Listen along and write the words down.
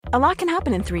A lot can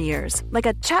happen in 3 years, like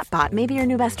a chatbot may be your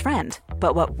new best friend.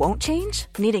 But what won't change?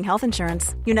 Needing health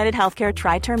insurance. United Healthcare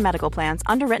Tri-Term Medical Plans,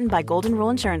 underwritten by Golden Rule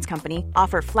Insurance Company,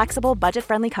 offer flexible,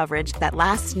 budget-friendly coverage that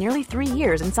lasts nearly 3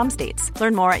 years in some states.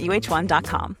 Learn more at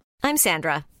uh1.com. I'm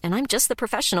Sandra, and I'm just the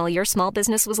professional your small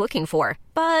business was looking for.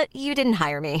 But you didn't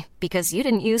hire me because you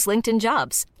didn't use LinkedIn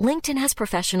Jobs. LinkedIn has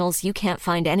professionals you can't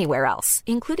find anywhere else,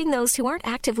 including those who aren't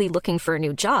actively looking for a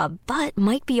new job, but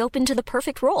might be open to the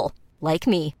perfect role, like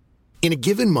me. In a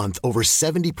given month, over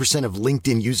 70% of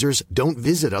LinkedIn users don't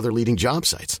visit other leading job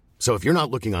sites. So if you're not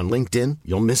looking on LinkedIn,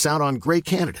 you'll miss out on great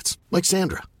candidates like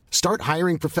Sandra. Start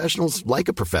hiring professionals like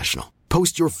a professional.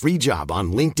 Post your free job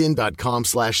on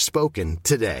linkedin.com/spoken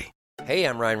today. Hey,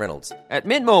 I'm Ryan Reynolds. At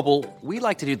Mint Mobile, we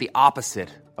like to do the opposite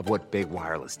of what Big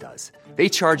Wireless does. They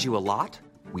charge you a lot,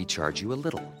 we charge you a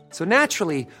little. So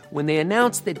naturally, when they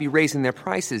announced they'd be raising their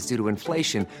prices due to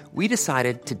inflation, we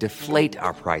decided to deflate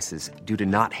our prices due to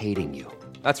not hating you.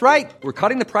 That's right. We're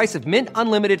cutting the price of Mint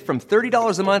Unlimited from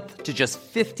 $30 a month to just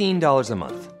 $15 a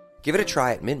month. Give it a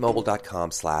try at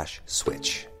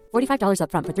mintmobile.com/switch. $45 up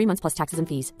front for 3 months plus taxes and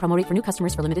fees. Promo rate for new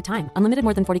customers for limited time. Unlimited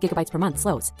more than 40 gigabytes per month.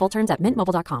 Slows full terms at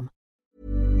mintmobile.com.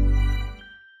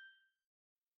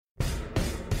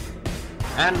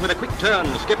 And with a quick turn,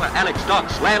 skipper Alex Dock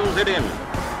slams it in.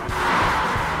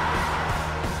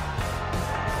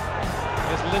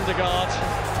 There's Lindegaard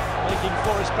making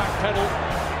Forrest backpedal.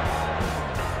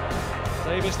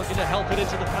 Davis looking to help it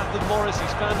into the path of Morris.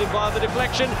 He's found him via the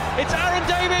deflection. It's Aaron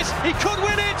Davis. He could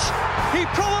win it. He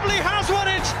probably has won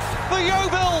it for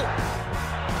Yeovil.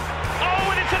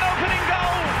 Oh, and it's an opening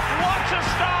goal. What a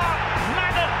start.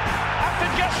 Madden,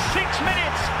 after just 6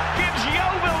 minutes, gives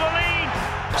Yeovil the lead.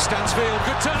 Stansfield,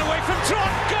 good turn away from Trot.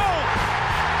 Goal.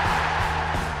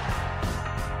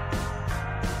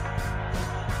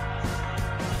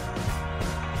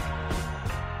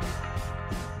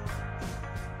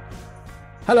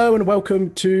 Hello and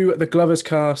welcome to the Glovers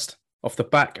Cast off the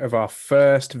back of our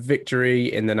first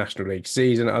victory in the National League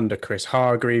season under Chris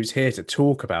Hargreaves, here to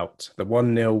talk about the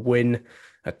 1-0 win,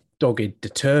 a dogged,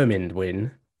 determined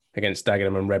win against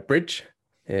Dagenham and Redbridge.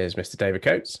 Here's Mr. David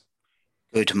Coates.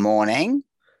 Good morning.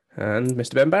 And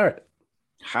Mr. Ben Barrett.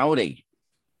 Howdy.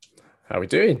 How are we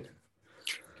doing?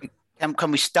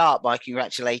 Can we start by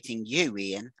congratulating you,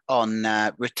 Ian, on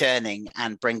returning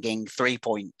and bringing 3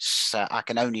 points? I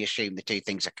can only assume the two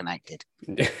things are connected.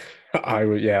 I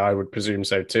would presume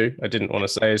so too. I didn't want to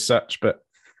say as such, but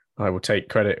I will take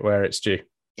credit where it's due.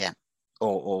 Yeah,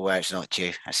 or where it's not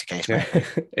due. That's the case. Yeah.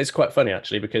 It's quite funny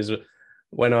actually, because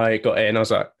when I got in, I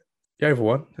was like, Yeovil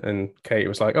won, and Kate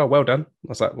was like, "Oh, well done." I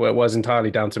was like, "Well, it was entirely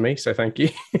down to me, so thank you."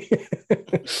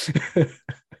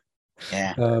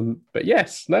 Yeah. But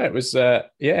yes, no, it was a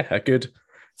good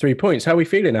 3 points. How are we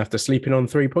feeling after sleeping on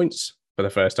 3 points for the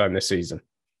first time this season?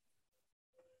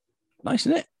 Nice,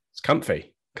 isn't it? It's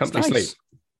comfy Nice. sleep.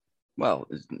 Well,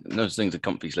 those things are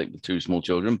comfy sleep with two small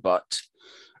children, but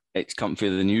it's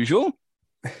comfier than usual.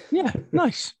 Yeah,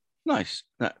 nice.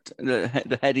 That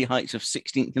the heady heights of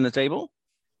 16th in the table.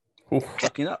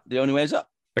 Fucking up. The only way is up.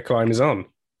 The climb is on.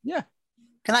 Yeah.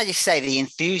 Can I just say the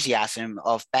enthusiasm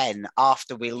of Ben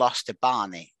after we lost to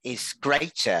Barnet is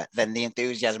greater than the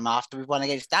enthusiasm after we won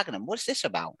against Dagenham. What's this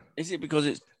about? Is it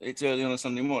because it's early on a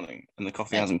Sunday morning and the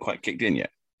coffee hasn't quite kicked in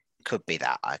yet? Could be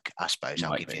that, I suppose.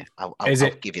 I'll give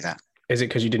you that. Is it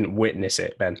because you didn't witness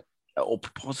it, Ben? Or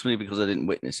possibly because I didn't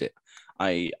witness it.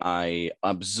 I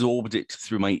absorbed it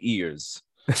through my ears.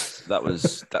 That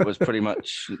was pretty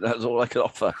much, that was all I could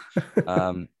offer.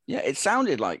 It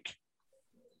sounded like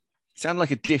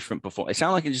a different performance. It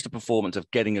sounded like just a performance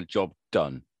of getting a job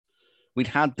done. We'd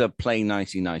had the play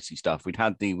nicey stuff. We'd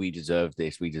had the we deserve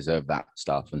this, we deserve that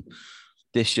stuff. And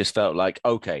this just felt like,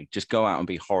 okay, just go out and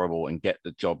be horrible and get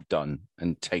the job done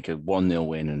and take a 1-0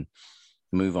 win and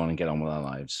move on and get on with our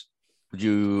lives. Would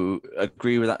you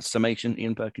agree with that summation,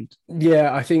 Ian Perkins?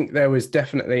 Yeah, I think there was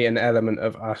definitely an element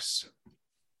of us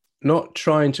not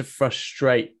trying to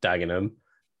frustrate Dagenham,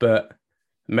 but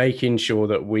making sure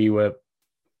that we were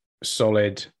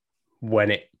solid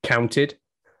when it counted.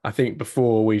 I think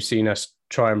before we've seen us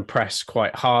try and press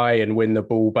quite high and win the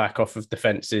ball back off of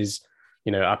defences,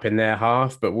 up in their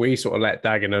half, but we sort of let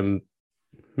Dagenham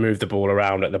move the ball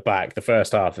around at the back. The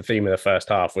first half, the theme of the first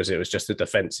half was just the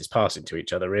defences passing to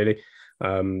each other, really.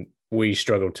 We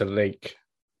struggled to link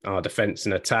our defence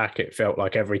and attack. It felt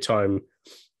like every time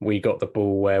we got the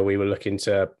ball where we were looking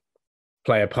to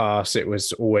play a pass, it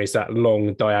was always that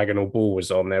long diagonal ball was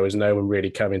on. There was no one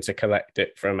really coming to collect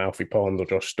it from Alfie Pond or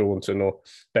Josh Staunton or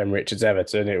Ben Richards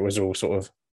Everton. It was all sort of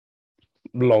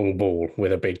long ball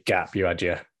with a big gap. You had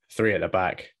your three at the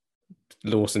back,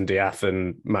 Lawson Diath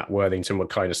and Matt Worthington were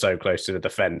kind of so close to the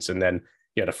defence, and then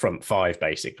you had a front five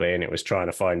basically, and it was trying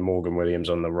to find Morgan Williams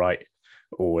on the right,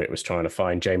 or it was trying to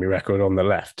find Jamie Record on the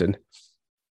left. And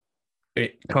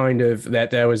it kind of,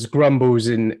 there was grumbles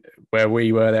in where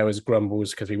we were, there was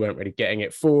grumbles because we weren't really getting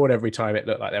it forward. Every time it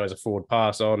looked like there was a forward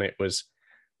pass on, it was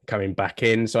coming back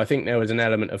in. So I think there was an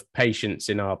element of patience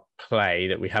in our play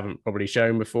that we haven't probably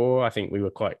shown before. I think we were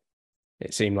quite,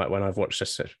 it seemed like when I've watched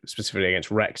us specifically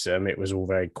against Wrexham, it was all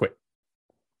very quick,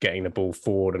 getting the ball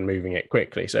forward and moving it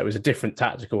quickly. So it was a different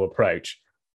tactical approach.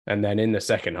 And then in the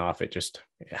second half, it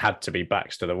had to be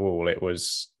backs to the wall. It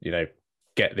was,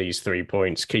 get these 3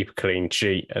 points, keep a clean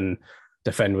sheet and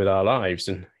defend with our lives.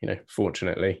 And,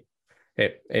 fortunately,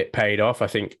 it paid off. I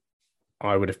think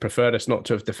I would have preferred us not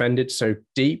to have defended so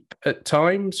deep at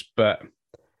times, but,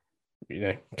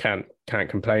 can't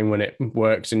complain when it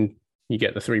works and you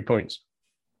get the 3 points.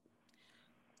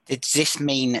 Does this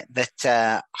mean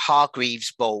that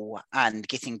Hargreaves' ball and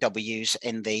getting W's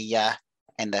in the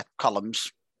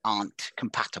columns aren't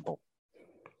compatible?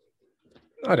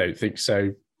 I don't think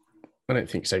so. I don't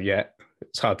think so yet.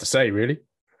 It's hard to say, really.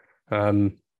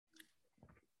 I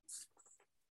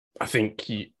think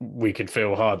we could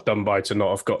feel hard done by to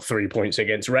not have got 3 points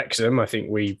against Wrexham. I think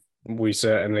we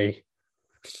certainly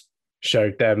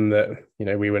showed them that,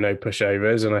 we were no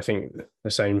pushovers. And I think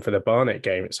the same for the Barnet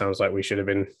game. It sounds like we should have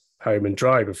been home and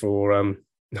dry before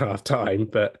half time.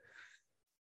 But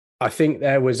I think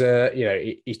there was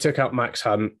he took out Max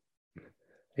Hunt.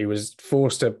 He was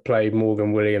forced to play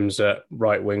Morgan Williams at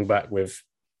right wing back with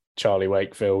Charlie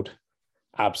Wakefield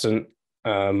absent,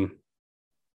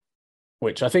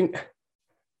 which I think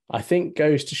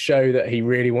goes to show that he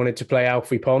really wanted to play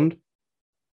Alfie Pond,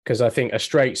 because I think a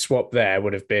straight swap there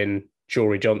would have been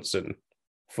Jory Johnson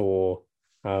for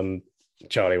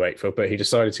Charlie Wakefield, but he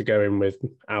decided to go in with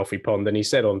Alfie Pond. And he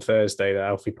said on Thursday that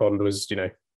Alfie Pond was,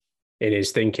 in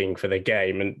his thinking for the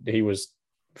game, and he was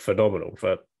phenomenal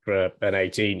for an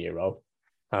 18-year-old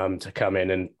to come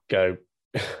in and go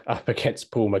up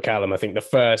against Paul McCallum. I think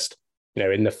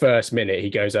in the first minute, he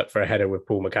goes up for a header with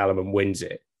Paul McCallum and wins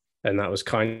it. And that was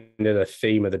kind of the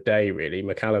theme of the day, really.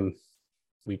 McCallum,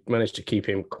 we managed to keep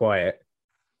him quiet.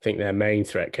 I think their main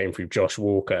threat came through Josh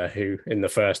Walker, who in the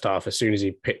first half, as soon as he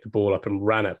picked the ball up and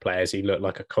ran at players, he looked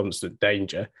like a constant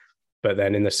danger. But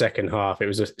then in the second half, it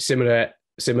was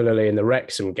similarly in the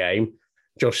Wrexham game,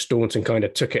 Josh Staunton kind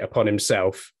of took it upon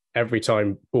himself. Every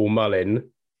time Paul Mullin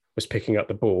was picking up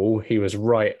the ball, he was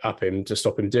right up him to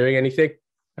stop him doing anything,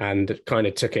 and kind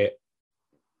of took it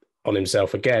on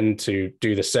himself again to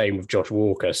do the same with Josh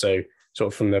Walker. So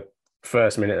sort of from the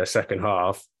first minute of the second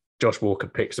half, Josh Walker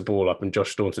picks the ball up and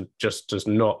Josh Staunton just does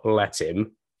not let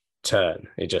him turn.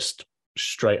 He just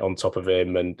straight on top of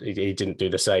him, and he didn't do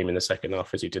the same in the second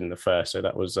half as he did in the first. So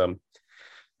that was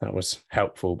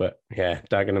helpful. But yeah,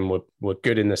 Dagenham were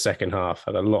good in the second half,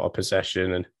 had a lot of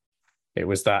possession, and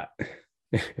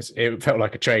it felt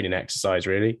like a training exercise,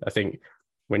 really. I think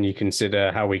when you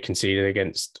consider how we conceded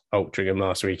against Altrincham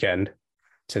last weekend,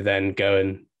 to then go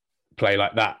and play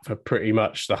like that for pretty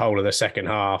much the whole of the second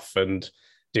half and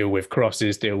deal with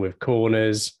crosses, deal with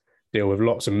corners, deal with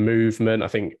lots of movement. I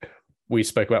think we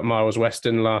spoke about Miles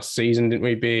Weston last season, didn't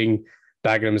we, being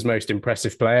Dagenham's most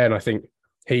impressive player. And I think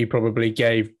he probably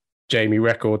gave Jamie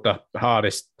Record the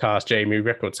hardest task Jamie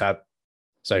Record's had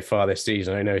so far this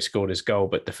season. I know he scored his goal,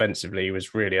 but defensively he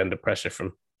was really under pressure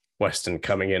from Weston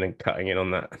coming in and cutting in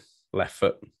on that left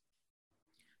foot.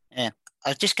 Yeah, I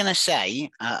was just going to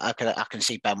say, I can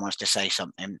see Ben wants to say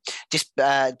something. Just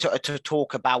to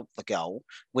talk about the goal,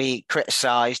 we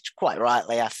criticised, quite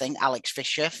rightly, I think, Alex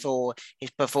Fisher for his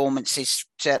performances.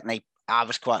 Certainly, I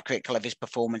was quite critical of his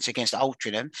performance against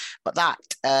Altrincham, but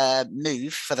that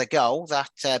move for the goal,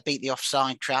 that beat the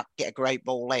offside trap, get a great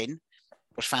ball in,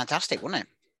 was fantastic, wasn't it?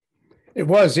 It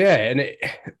was, yeah. And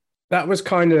that was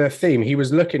kind of the theme. He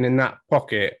was looking in that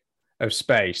pocket of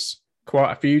space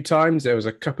quite a few times. There was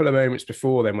a couple of moments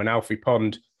before then when Alfie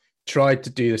Pond tried to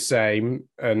do the same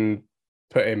and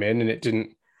put him in, and it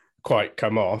didn't quite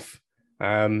come off.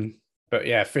 But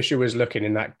yeah, Fisher was looking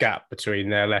in that gap between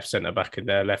their left centre-back and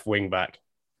their left wing-back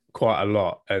quite a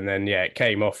lot. And then, yeah, it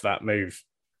came off that move.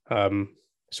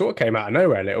 Sort of came out of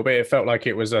nowhere a little bit. It felt like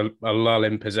it was a lull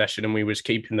in possession and we was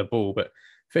keeping the ball. But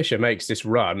Fisher makes this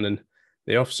run, and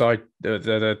the offside,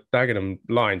 the Dagenham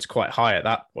line's quite high at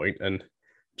that point. And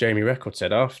Jamie Record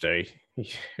said after, I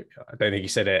don't think he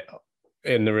said it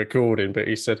in the recording, but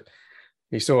he said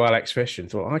he saw Alex Fisher and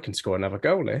thought, I can score another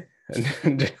goal here.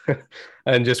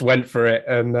 And just went for it,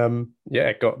 and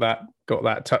got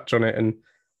that touch on it and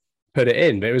put it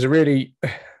in. But it was a really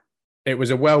it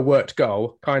was a well-worked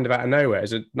goal, kind of out of nowhere.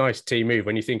 It's a nice team move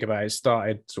when you think about it. It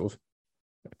started sort of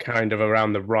kind of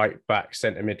around the right back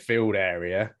centre midfield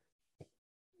area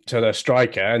to the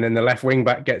striker, and then the left wing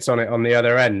back gets on it on the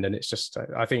other end. And it's just,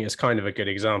 I think it's kind of a good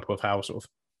example of how sort of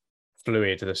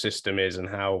fluid the system is and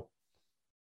how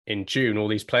in tune all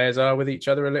these players are with each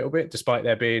other a little bit, despite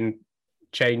there being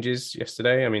changes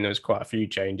yesterday. I mean, there was quite a few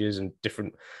changes and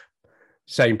different,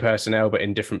 same personnel, but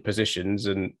in different positions.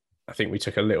 And I think we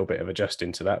took a little bit of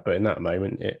adjusting to that, but in that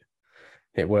moment,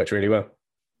 it worked really well.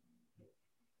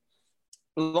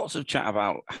 Lots of chat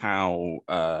about how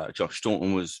Josh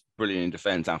Staunton was brilliant in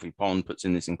defence. Alfie Pond puts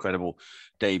in this incredible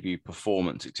debut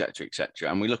performance, etc., etc.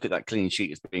 And we look at that clean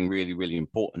sheet as being really, really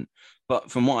important. But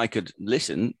from what I could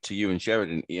listen to you and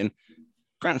Sheridan, Ian,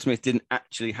 Grant Smith didn't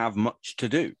actually have much to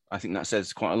do. I think that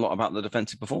says quite a lot about the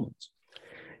defensive performance.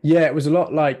 Yeah, it was a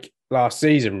lot like last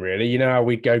season, really. You know how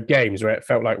we'd go games where it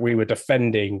felt like we were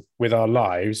defending with our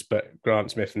lives, but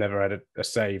Grant Smith never had a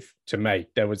save to make.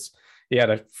 He had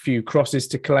a few crosses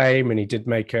to claim, and he did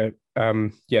make there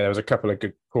was a couple of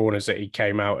good corners that he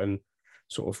came out and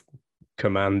sort of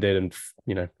commanded and,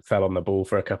 fell on the ball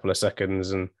for a couple of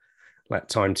seconds and let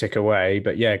time tick away.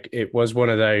 But yeah, it was one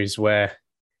of those where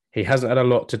he hasn't had a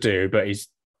lot to do, but he's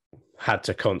had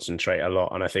to concentrate a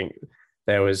lot. And I think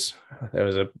there was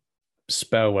a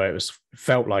spell where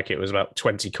felt like it was about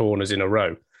 20 corners in a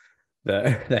row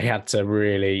that they had to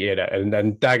really, and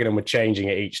then Dagenham were changing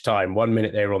it each time. 1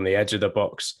 minute they were on the edge of the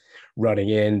box running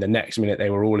in. The next minute they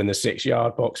were all in the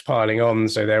 6-yard box piling on.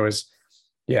 So there was,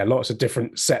 lots of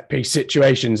different set piece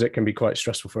situations that can be quite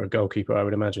stressful for a goalkeeper, I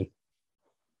would imagine.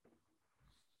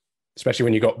 Especially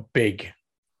when you've got big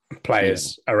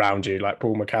players around you, like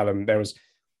Paul McCallum.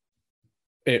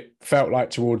 It felt like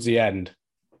towards the end,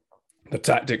 the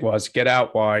tactic was get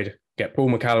out wide, get Paul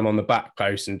McCallum on the back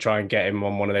post and try and get him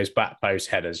on one of those back post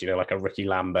headers, like a Ricky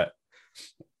Lambert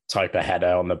type of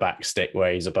header on the back stick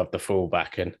where he's above the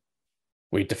fullback. And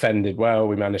we defended well.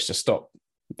 We managed to stop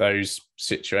those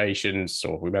situations,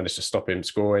 or we managed to stop him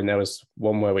scoring. There was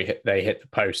one where they hit the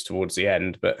post towards the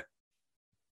end, but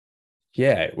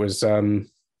it was there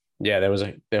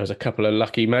was a couple of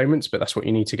lucky moments, but that's what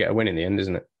you need to get a win in the end,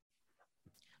 isn't it?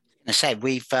 I say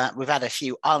we've had a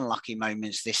few unlucky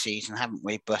moments this season, haven't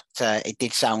we? But it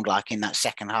did sound like in that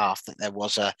second half that there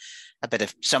was a bit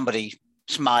of somebody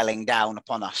smiling down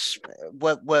upon us.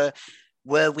 Were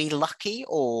we lucky,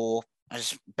 or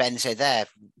as Ben said there,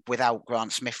 without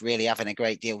Grant Smith really having a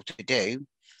great deal to do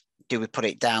we put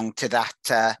it down to that?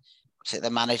 The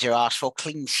manager asked for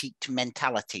clean sheet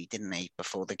mentality, didn't he,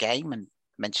 before the game, and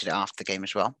mentioned it after the game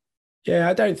as well? Yeah,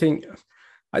 I don't think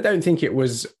it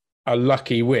was a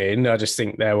lucky win. I just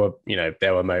think there were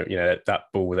that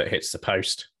ball that hits the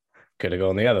post could have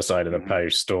gone the other side of the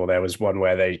post, or there was one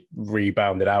where they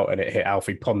rebounded out and it hit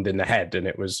Alfie Pond in the head, and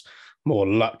it was more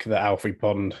luck that Alfie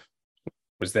Pond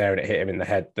was there and it hit him in the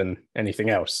head than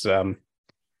anything else. And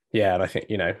I think,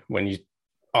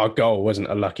 our goal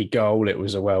wasn't a lucky goal. It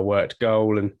was a well-worked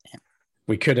goal, and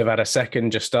we could have had a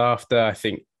second just after. I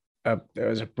think there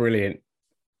was a brilliant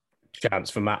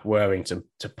chance for Matt Worthing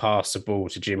to pass the ball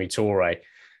to Jimmy Torre,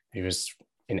 who was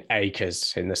in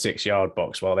acres in the 6-yard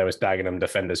box while there was Dagenham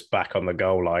defenders back on the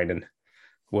goal line, and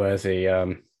Worthy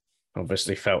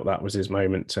obviously felt that was his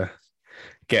moment to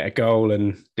get a goal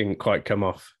and didn't quite come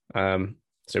off.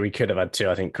 So we could have had two.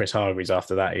 I think Chris Hargreaves,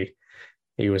 after that,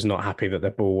 he was not happy that the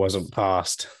ball wasn't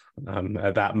passed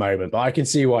at that moment. But I can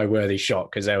see why Worthy shot,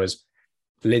 because there was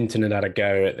Linton had a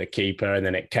go at the keeper, and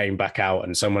then it came back out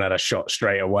and someone had a shot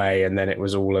straight away, and then it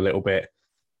was all a little bit,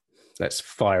 let's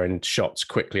fire in shots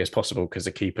quickly as possible because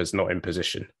the keeper's not in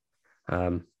position.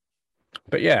 But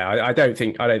I don't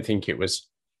think it was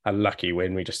a lucky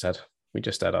win. We just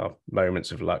had our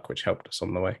moments of luck which helped us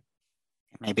on the way.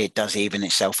 Maybe it does even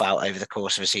itself out over the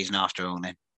course of a season after all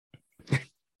then.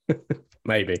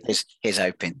 Maybe. Here's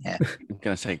hoping, yeah. I'm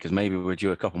going to say, because maybe we're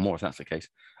due a couple more if that's the case.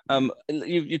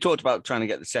 You talked about trying to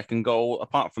get the second goal.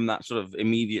 Apart from that sort of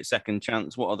immediate second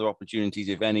chance, what other opportunities,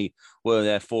 if any, were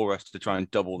there for us to try and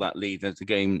double that lead as the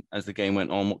game went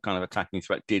on? What kind of attacking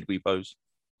threat did we pose?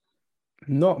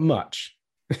 Not much.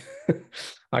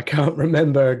 I can't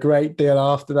remember a great deal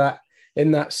after that.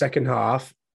 In that second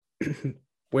half,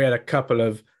 we had a couple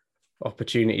of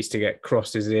opportunities to get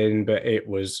crosses in, but it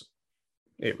was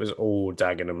all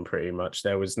Dagenham pretty much.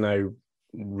 There was no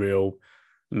real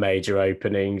major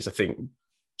openings. I think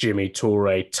Jimmy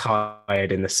Torre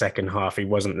tired in the second half. He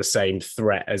wasn't the same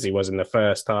threat as he was in the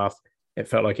first half. It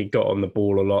felt like he got on the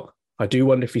ball a lot. I do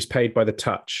wonder if he's paid by the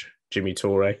touch, Jimmy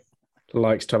Torre.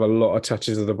 Likes to have a lot of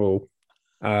touches of the ball.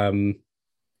 I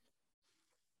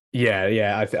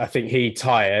think he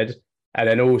tired. And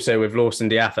then also with Lawson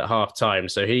Diath at half time.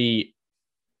 So he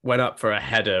went up for a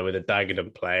header with a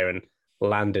Dagenham player and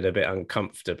landed a bit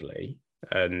uncomfortably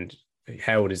and he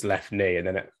held his left knee. And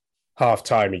then at half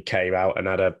time, he came out and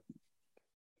had a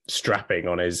strapping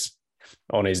on his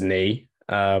knee.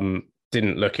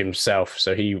 Didn't look himself.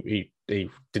 So he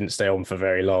didn't stay on for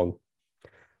very long.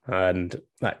 And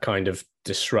that kind of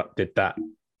disrupted that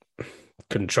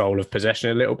control of possession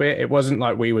a little bit. It wasn't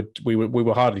like we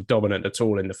were hardly dominant at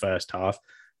all in the first half,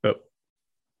 but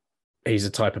he's the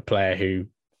type of player who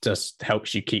just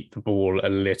helps you keep the ball a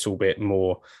little bit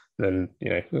more than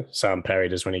Sam Perry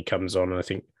does when he comes on. And I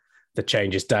think the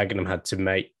changes Dagenham had to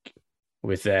make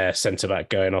with their centre back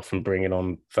going off and bringing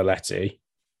on Valletti,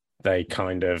 they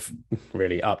kind of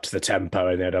really upped the tempo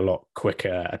and they had a lot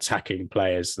quicker attacking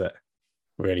players that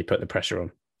really put the pressure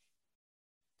on.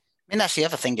 I mean, that's the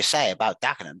other thing to say about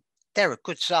Dagenham. They're a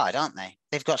good side, aren't they?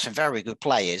 They've got some very good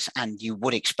players, and you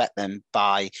would expect them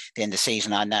by the end of the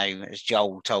season. I know, as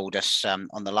Joel told us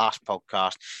on the last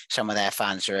podcast, some of their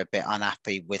fans are a bit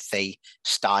unhappy with the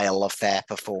style of their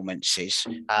performances.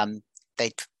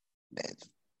 They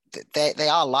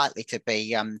are likely to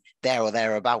be there or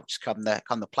thereabouts come the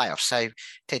playoffs. So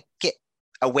to get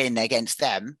a win against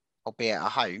them, albeit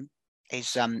at home,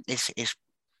 is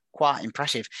quite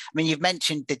impressive. I mean, you've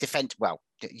mentioned the defence. Well,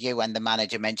 you and the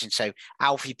manager mentioned, so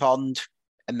Alfie Pond,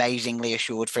 amazingly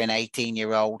assured for an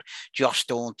 18-year-old. Josh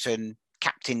Staunton,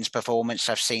 captain's performance.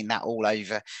 I've seen that all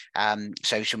over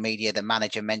social media. The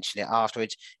manager mentioned it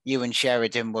afterwards. You and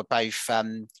Sheridan were both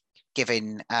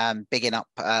bigging up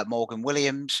Morgan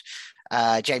Williams.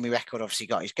 Jamie Record obviously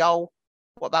got his goal.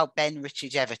 What about Ben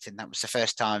Richards-Everton? That was the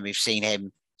first time we've seen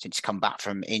him since come back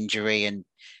from injury, and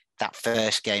that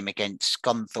first game against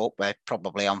Scunthorpe, we're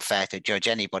probably unfair to judge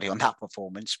anybody on that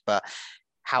performance, but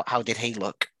how did he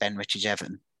look, Ben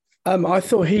Richards-Everton? I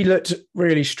thought he looked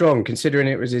really strong, considering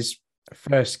it was his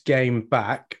first game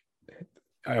back.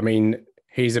 I mean,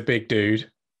 he's a big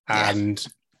dude and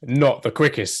not the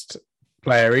quickest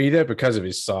player either because of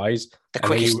his size. The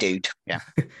quickest dude, yeah.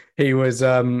 He was,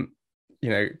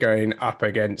 going up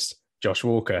against Josh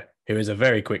Walker, who is a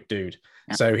very quick dude.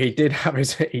 Yeah. So he did have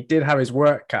his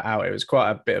work cut out. It was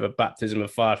quite a bit of a baptism of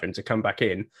fire for him to come back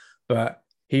in, but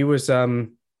he was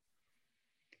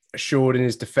assured in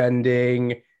his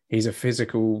defending. He's a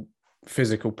physical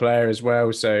player as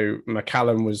well. So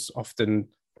McCallum was often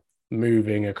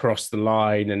moving across the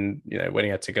line, and when he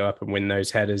had to go up and win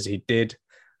those headers, he did.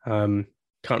 Can't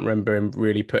remember him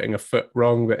really putting a foot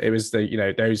wrong, but it was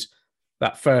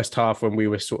that first half when we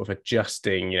were sort of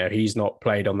adjusting. He's not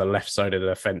played on the left side of the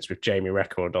defence with Jamie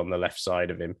Record on the left side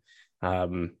of him. I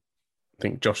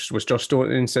think Josh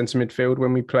Staunton in centre midfield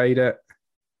when we played at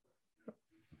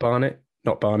Scunthorpe,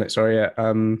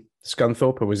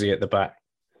 or was he at the back?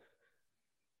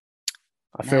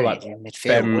 I feel like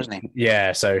midfield, wasn't he?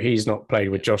 Yeah, so he's not played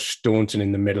with Josh Staunton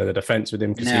in the middle of the defence with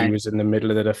him because he was in the middle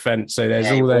of the defence. So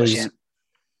there's all those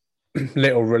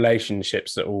little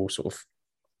relationships that all sort of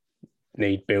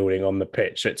need building on the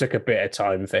pitch. So it took a bit of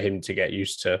time for him to get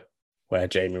used to where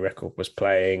Jamie Record was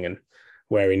playing and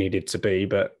where he needed to be.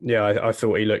 But yeah, I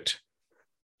thought he looked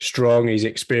strong. He's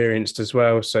experienced as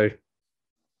well. So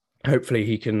hopefully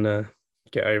he can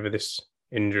get over this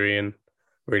injury and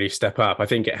really step up. I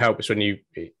think it helps when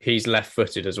he's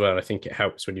left-footed as well. I think it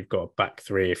helps when you've got a back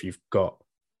three if you've got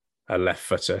a left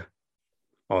footer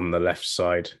on the left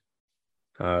side.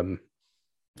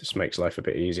 Just makes life a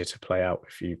bit easier to play out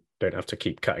if you don't have to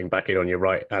keep cutting back in on your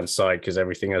right-hand side because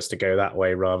everything has to go that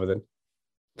way rather than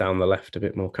down the left a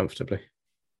bit more comfortably.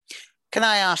 Can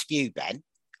I ask you, Ben,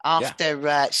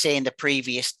 after seeing the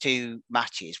previous two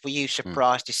matches, were you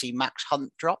surprised to see Max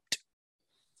Hunt dropped?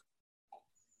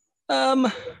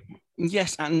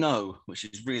 Yes and no, which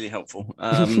is really helpful.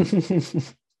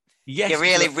 Yes, you're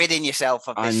really ridding yourself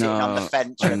of this sitting on the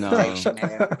fence reputation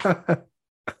here.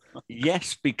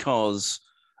 Yes, because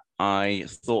I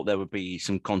thought there would be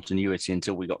some continuity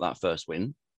until we got that first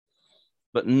win.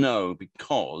 But no,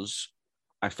 because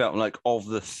I felt like of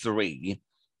the three,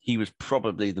 he was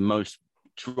probably the most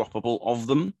droppable of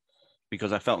them,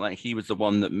 because I felt like he was the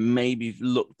one that maybe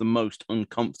looked the most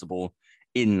uncomfortable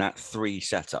in that three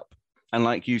setup. And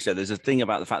like you said, there's a thing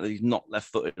about the fact that he's not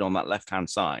left-footed on that left-hand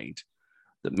side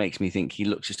that makes me think he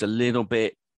looks just a little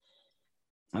bit,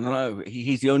 I don't know,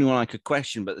 he's the only one I could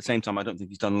question, but at the same time, I don't think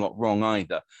he's done a lot wrong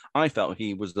either. I felt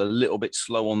he was a little bit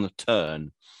slow on the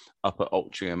turn up at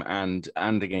Altrincham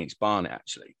and against Barnet,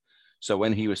 actually. So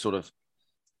when he was sort of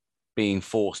being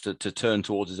forced to turn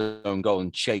towards his own goal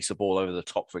and chase a ball over the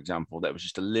top, for example, that was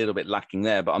just a little bit lacking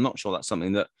there. But I'm not sure that's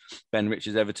something that Ben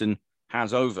Richards-Everton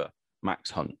has over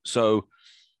Max Hunt. So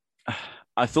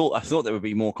I thought there would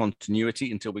be more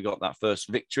continuity until we got that first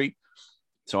victory.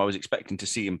 So I was expecting to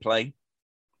see him play,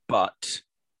 but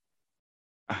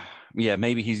yeah,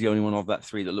 maybe he's the only one of that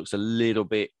three that looks a little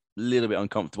bit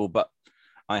uncomfortable. But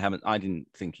I didn't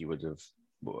think he would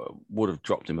have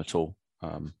dropped him at all.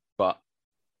 But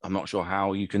I'm not sure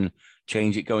how you can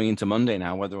change it going into Monday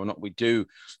now, whether or not we do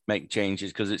make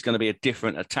changes, because it's going to be a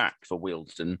different attack for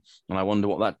Wealdstone. And I wonder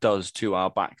what that does to our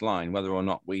back line, whether or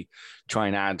not we try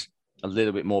and add a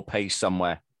little bit more pace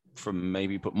somewhere, from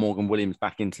maybe put Morgan Williams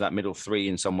back into that middle three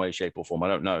in some way, shape or form. I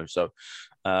don't know. So,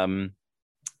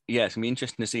 yeah, it's going to be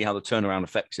interesting to see how the turnaround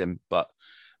affects him. But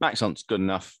Max Hunt's good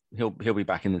enough. He'll be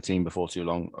back in the team before too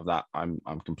long. Of that, I'm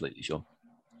completely sure.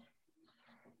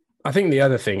 I think the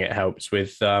other thing it helps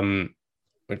with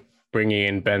bringing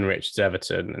in Ben Richards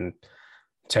Everton and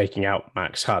taking out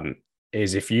Max Hunt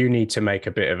is if you need to make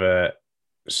a bit of a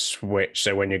switch.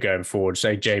 So when you're going forward,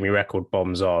 say Jamie Record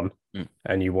bombs on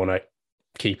and you want to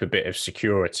keep a bit of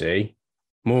security,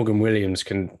 Morgan Williams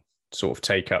can sort of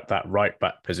take up that right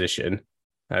back position.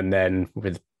 And then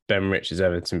with Ben Richards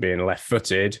Everton being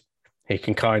left-footed, he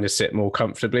can kind of sit more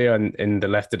comfortably in the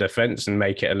left of defence and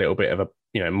make it a little bit of a,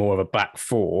 more of a back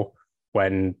four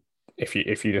when if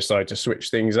you decide to switch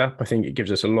things up. I think it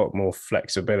gives us a lot more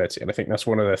flexibility. And I think that's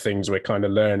one of the things we're kind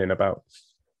of learning about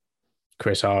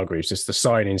Chris Hargreaves, just the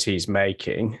signings he's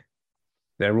making.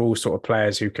 They're all sort of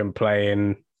players who can play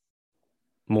in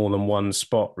more than one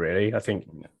spot, really. I think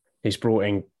he's brought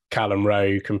in Callum Rowe,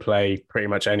 who can play pretty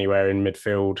much anywhere in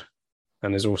midfield,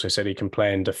 and has also said he can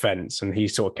play in defence. And he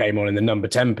sort of came on in the number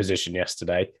 10 position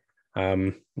yesterday.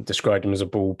 Described him as a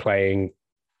ball-playing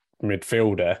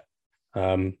midfielder.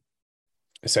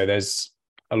 So there's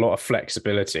a lot of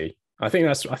flexibility. I think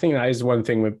that is one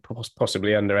thing we're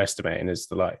possibly underestimating, is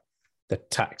the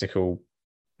tactical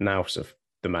nous of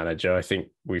the manager. I think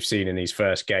we've seen in these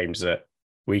first games that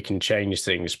we can change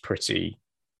things pretty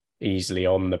easily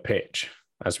on the pitch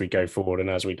as we go forward and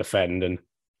as we defend.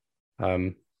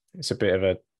 And it's a bit of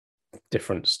a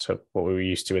difference to what we were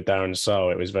used to with Darren Sarll.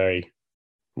 It was very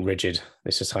rigid.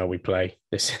 This is how we play.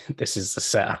 This is the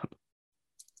setup.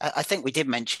 I think we did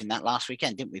mention that last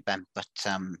weekend, didn't we, Ben? But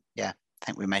yeah, I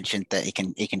think we mentioned that he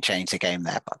can change the game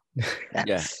there. But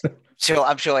yeah. So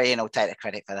I'm sure Ian will take the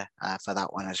credit for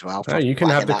that one as well. No, you can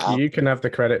have the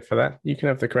credit for that. You can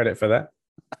have the credit for that.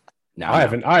 No, I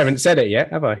haven't said it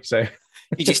yet, have I? So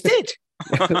you just did.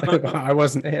 I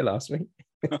wasn't here last week.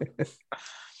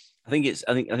 I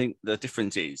think the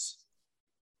difference is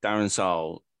Darren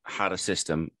Sarll had a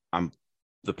system, and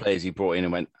the players he brought in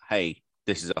and went, "Hey,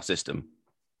 this is our system.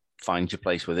 Find your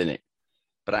place within it."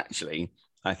 But actually,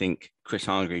 I think Chris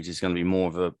Hargreaves is going to be more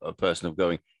of a person of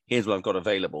going, "Here's what I've got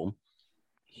available.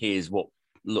 Here's what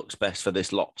looks best for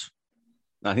this lot."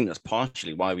 And I think that's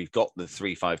partially why we've got the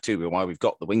 3-5-2, why we've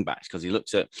got the wing backs, because he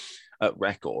looks at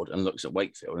Record and looks at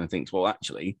Wakefield and thinks, well,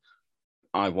 actually,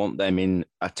 I want them in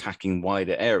attacking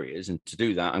wider areas. And to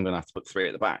do that, I'm going to have to put three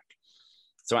at the back.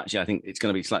 So actually, I think it's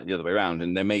going to be slightly the other way around.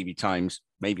 And there may be times,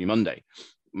 maybe Monday,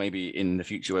 maybe in the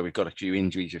future where we've got a few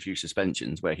injuries, a few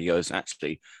suspensions, where he goes,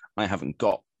 actually, I haven't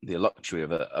got the luxury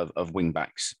of wing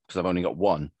backs because I've only got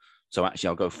one. So actually,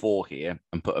 I'll go 4 here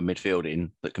and put a midfield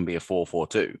in that can be a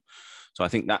 4-4-2. So I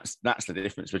think that's the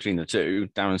difference between the two.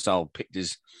 Darren Sarll picked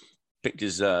his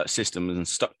system and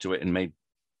stuck to it and made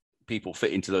people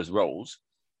fit into those roles.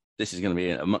 This is going to be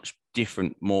a much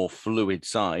different, more fluid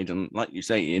side. And like you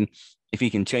say, Ian, if he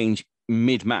can change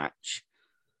mid-match,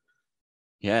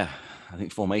 yeah, I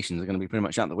think formations are going to be pretty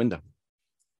much out the window.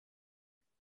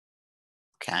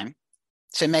 Okay.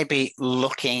 So maybe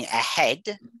looking ahead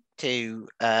to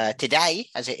today,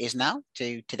 as it is now,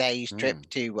 to today's trip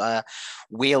to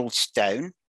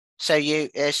Wealdstone. So you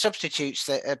substitutes,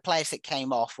 the players that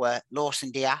came off were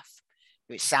Lawson Diaf,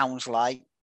 who it sounds like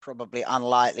probably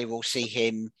unlikely we'll see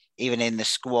him even in the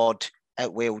squad at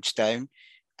Wealdstone.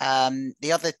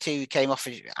 The other two came off,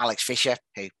 Alex Fisher,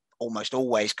 who almost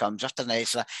always comes. I don't know,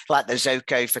 it's like the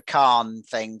Zoko for Khan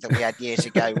thing that we had years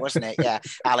ago, wasn't it? Yeah,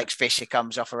 Alex Fisher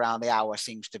comes off around the hour,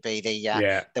 seems to be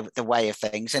the way of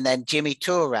things. And then Jimmy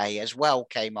Toure as well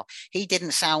came off. He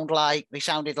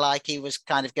sounded like he was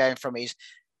kind of going from his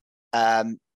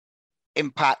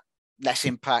impact, less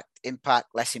impact,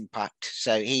 less impact.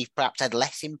 So he perhaps had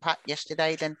less impact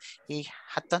yesterday than he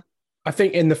had done. I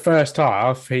think in the first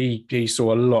half, he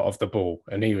saw a lot of the ball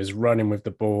and he was running with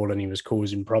the ball and he was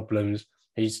causing problems.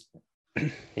 He's,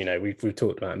 we've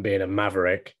talked about him being a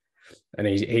maverick, and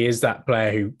he is that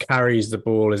player who carries the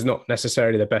ball, is not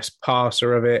necessarily the best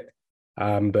passer of it,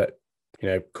 but,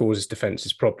 causes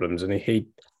defences problems. And he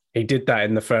did that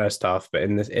in the first half, but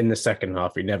in the second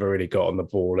half, he never really got on the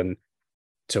ball. And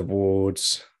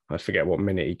towards, I forget what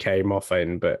minute he came off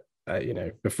in, but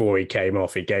before he came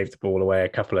off, he gave the ball away a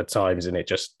couple of times, and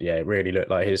it really looked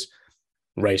like his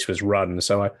race was run.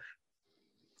 So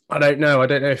I don't know. I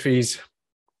don't know if he's,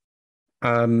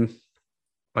 I don't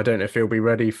know if he'll be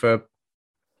ready for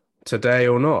today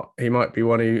or not. He might be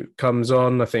one who comes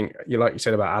on. I think like you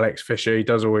said about Alex Fisher, he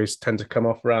does always tend to come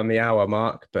off around the hour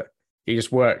mark, but he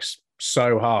just works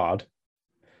so hard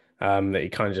that he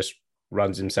kind of just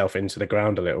runs himself into the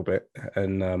ground a little bit.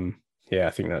 And I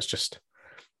think that's just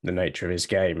the nature of his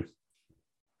game.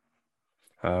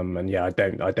 I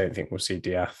don't think we'll see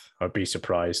Diath. I'd be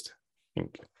surprised. I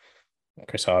think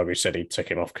Chris Hargreaves said he took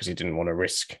him off because he didn't want to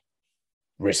risk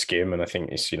him, and I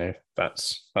think it's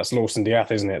that's Lawson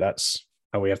Diath, isn't it? That's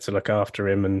how we have to look after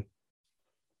him and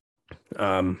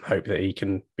hope that he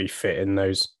can be fit in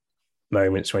those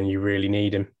moments when you really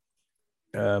need him.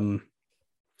 I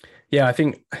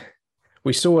think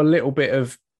we saw a little bit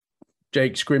of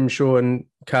Jake Scrimshaw and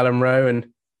Callum Rowe, and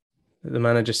the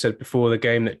manager said before the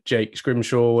game that Jake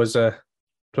Scrimshaw was a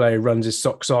player who runs his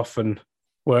socks off and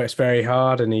works very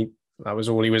hard, and that was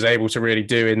all he was able to really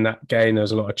do in that game. There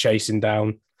was a lot of chasing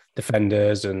down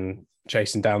defenders and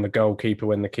chasing down the goalkeeper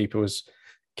when the keeper was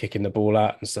kicking the ball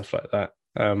out and stuff like that.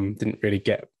 Didn't really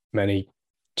get many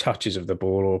touches of the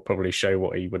ball or probably show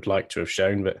what he would like to have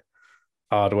shown, but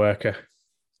hard worker.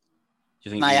 Do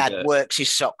you think works his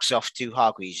socks off to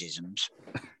Hargreavesisms?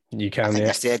 You can, I think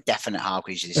that's the definite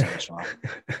Hargreavesism as well.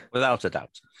 Without a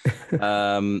doubt.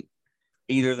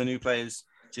 Either of the new players,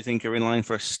 do you think, are in line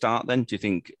for a start then? Do you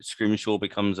think Scrimshaw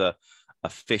becomes a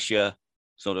Fisher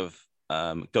sort of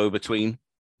go-between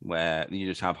where you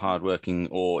just have hard-working,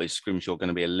 or is Scrimshaw going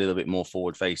to be a little bit more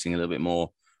forward-facing, a little bit more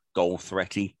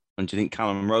goal-threaty? And do you think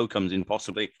Callum Rowe comes in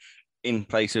possibly in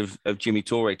place of Jimmy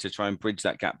Torre to try and bridge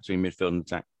that gap between midfield and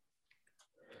attack?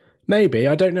 Maybe.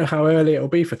 I don't know how early it'll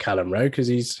be for Callum Rowe because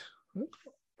he's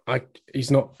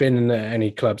not been in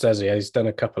any clubs, has he? He's done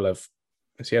a couple of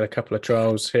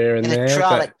trials here and there. A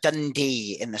trial at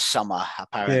Dundee in the summer,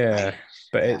 apparently. Yeah,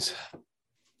 but it's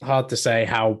hard to say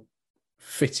how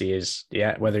fit he is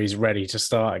yet, whether he's ready to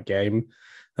start a game.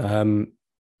 I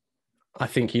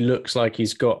think he looks like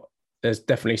there's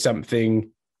definitely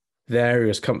something there. He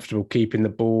was comfortable keeping the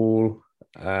ball.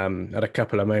 Had a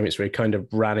couple of moments where he kind of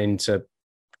ran into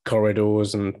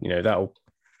corridors, and that'll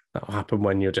happen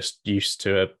when you're just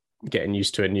getting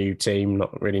used to a new team,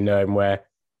 not really knowing where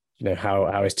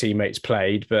how his teammates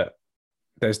played, but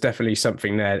there's definitely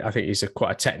something there. I think he's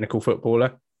quite a technical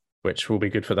footballer, which will be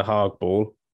good for the hard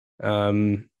ball.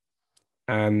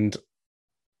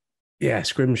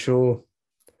 Scrimshaw,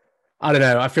 I don't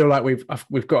know. I feel like we've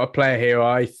got a player here.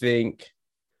 I think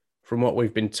from what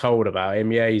we've been told about him,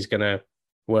 he's going to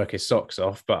work his socks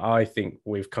off, but I think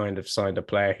we've kind of signed a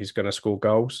player who's going to score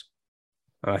goals.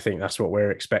 And I think that's what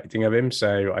we're expecting of him.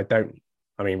 So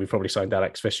we probably signed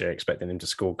Alex Fisher expecting him to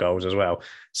score goals as well.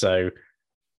 So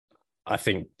I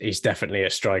think he's definitely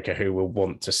a striker who we'll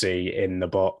want to see in the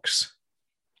box,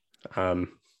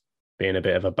 being a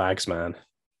bit of a bags man.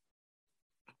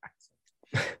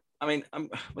 I mean,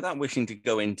 without wishing to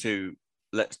go into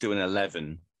let's do an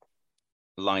 11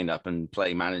 lineup and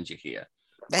play manager here.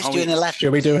 Let's do an 11.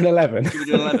 Should we do an 11?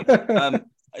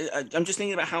 I'm just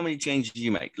thinking about how many changes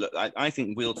you make. Look, I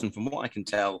think Wilton, from what I can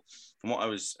tell,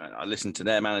 I listened to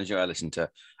their manager, I listened to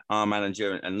our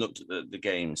manager and looked at the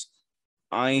games.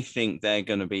 I think they're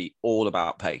going to be all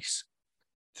about pace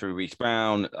through Reece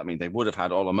Brown. I mean, they would have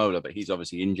had Olamola, but he's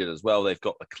obviously injured as well. They've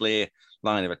got a clear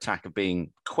line of attack of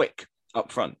being quick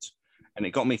up front. And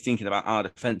it got me thinking about our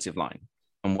defensive line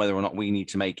and whether or not we need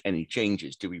to make any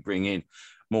changes. Do we bring in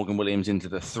Morgan Williams into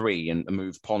the 3 and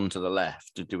move Pond to the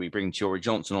left? Do we bring Torrey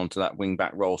Johnson onto that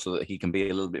wing-back role so that he can be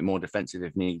a little bit more defensive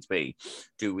if needs be?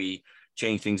 Do we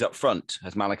change things up front?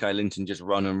 Has Malachi Linton just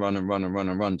run?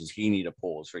 Does he need a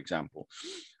pause, for example?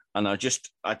 And I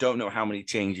don't know how many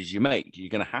changes you make. You're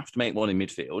going to have to make one in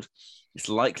midfield. It's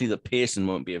likely that Pearson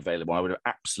won't be available. I would have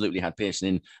absolutely had Pearson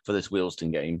in for this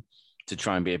Wealdstone game to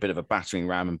try and be a bit of a battering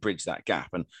ram and bridge that gap.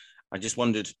 And I just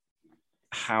wondered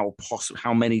how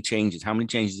many changes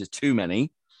is too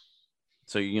many.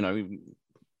 So, we've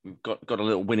got a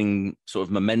little winning sort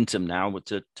of momentum now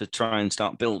to try and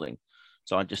start building.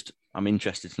 So I'm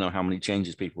interested to know how many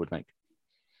changes people would make.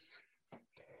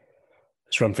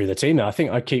 Let's run through the team now. I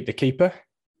think I'd keep the keeper.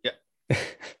 Yeah. I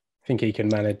think he can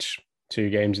manage 2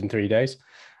 games in 3 days.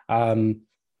 I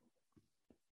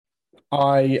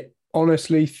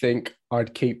honestly think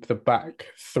I'd keep the back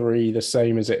 3 the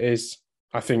same as it is.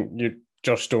 I think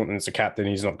Josh Staunton's the captain.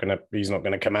 He's not gonna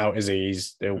come out, is he?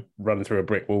 He'll run through a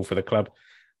brick wall for the club.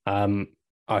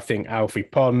 I think Alfie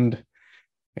Pond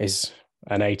is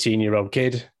an 18-year-old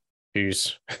kid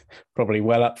who's probably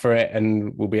well up for it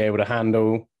and will be able to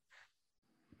handle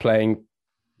playing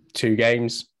 2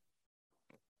 games.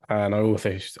 And I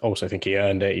also think he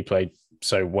earned it. He played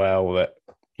so well that,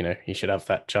 he should have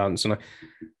that chance. And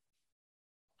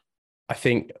I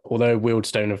think although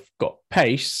Wealdstone have got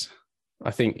pace,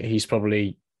 I think he's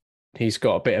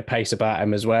got a bit of pace about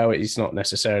him as well. It's not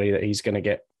necessarily that he's going to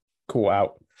get caught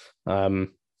out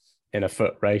in a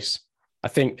foot race. I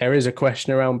think there is a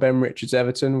question around Ben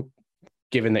Richards-Everton,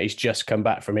 given that he's just come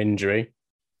back from injury.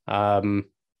 But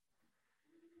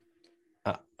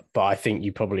I think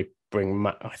you'd probably bring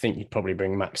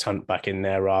Max Hunt back in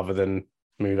there rather than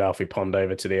move Alfie Pond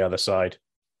over to the other side,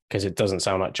 because it doesn't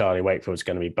sound like Charlie Wakefield's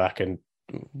going to be back, and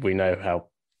we know how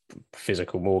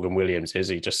physical Morgan Williams is.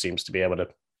 He just seems to be able to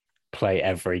play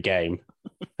every game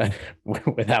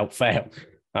without fail.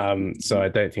 So I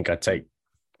don't think I'd take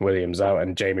Williams out,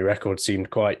 and Jamie Record seemed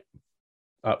quite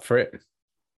up for it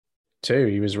too.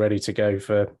 He was ready to go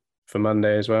for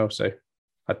Monday as well. So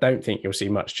I don't think you'll see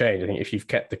much change. I think if you've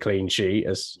kept the clean sheet,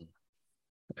 as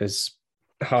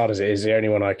hard as it is, the only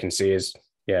one I can see is,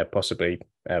 possibly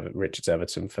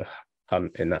Richards-Everton for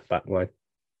Hunt in that back line.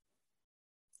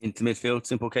 Into midfield,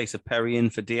 simple case of Perry in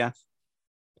for Diaz.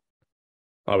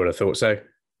 I would have thought so.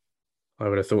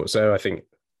 I think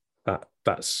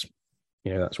that's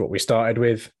what we started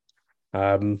with.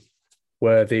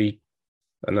 Worthy,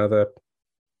 another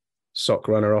sock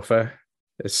runner offer.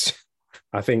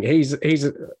 I think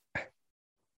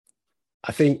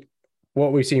I think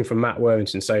what we've seen from Matt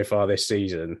Worthington so far this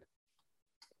season,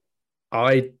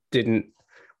 we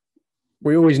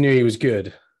always knew he was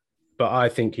good, but I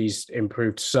think he's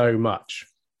improved so much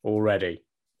already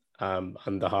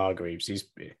under Hargreaves. He's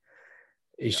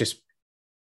just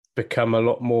become a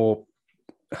lot more,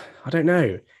 I don't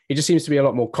know. He just seems to be a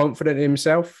lot more confident in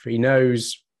himself. He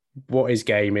knows what his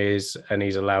game is and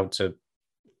he's allowed to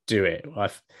do it.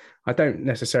 I don't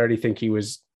necessarily think he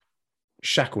was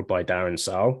shackled by Darren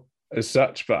Sarll as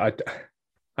such, but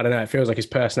I don't know. It feels like his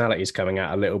personality is coming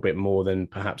out a little bit more than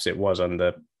perhaps it was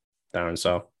under Darren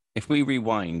Sarll. If we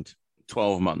rewind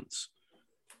 12 months,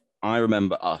 I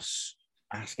remember us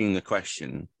asking the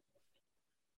question,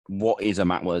 what is a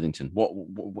Matt Worthington?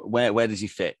 Where does he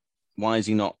fit? Why is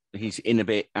he not? He's in a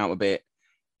bit, out a bit,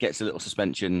 gets a little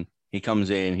suspension. He comes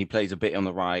in, he plays a bit on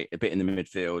the right, a bit in the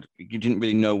midfield. You didn't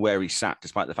really know where he sat,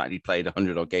 despite the fact he played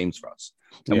 100 odd games for us.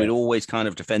 And we'd always kind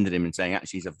of defended him and saying,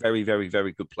 actually, he's a very, very,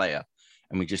 very good player.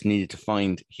 And we just needed to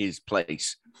find his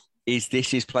place. Is this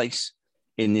his place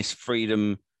in this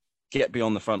freedom? Get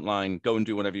beyond the front line, go and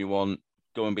do whatever you want,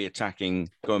 go and be attacking,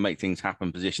 go and make things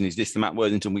happen position. Is this the Matt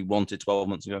Worthington we wanted 12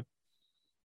 months ago?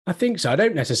 I think so. I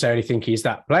don't necessarily think he's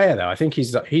that player, though. I think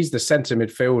he's the centre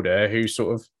midfielder who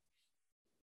sort of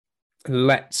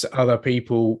lets other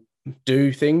people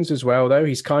do things as well, though.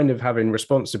 He's kind of having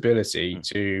responsibility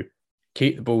to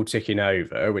keep the ball ticking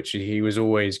over, which he was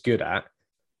always good at.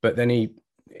 But then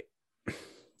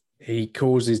he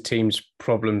causes teams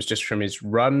problems just from his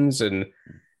runs, and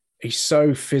he's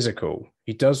so physical.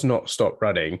 He does not stop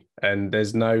running, and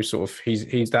there's no sort of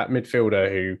he's that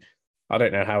midfielder who, I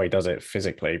don't know how he does it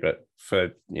physically, but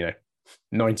for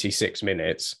 96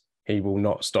 minutes he will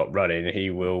not stop running.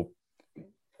 He will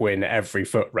win every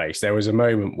foot race. There was a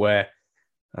moment where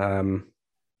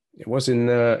it was in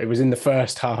the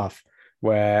first half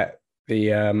where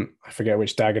the I forget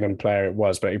which Dagenham player it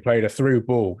was, but he played a through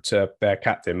ball to their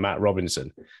captain Matt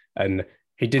Robinson, and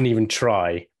he didn't even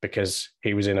try because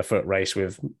he was in a foot race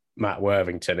with Matt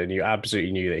Worthington, and you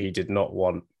absolutely knew that he did not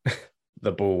want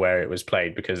the ball where it was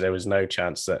played, because there was no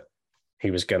chance that he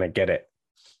was going to get it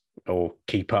or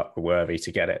keep up with Worthy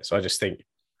to get it. So I just think,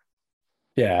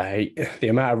 the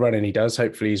amount of running he does,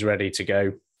 hopefully he's ready to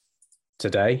go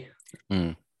today.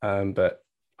 But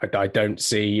I don't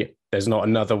see, there's not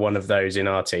another one of those in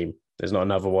our team. There's not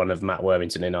another one of Matt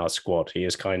Worthington in our squad. He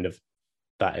is kind of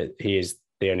that. He is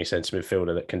the only centre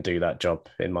midfielder that can do that job,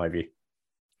 in my view.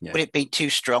 Yeah. Would it be too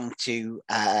strong to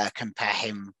compare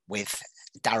him with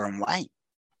Darren Way?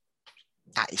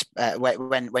 That is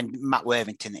when Matt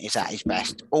Worthington is at his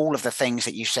best. All of the things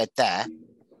that you said there,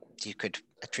 you could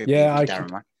attribute to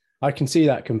Darren Way. I can see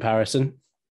that comparison.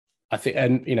 I think,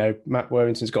 and Matt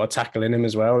Worthington's got a tackle in him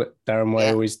as well. Darren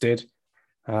Way always did.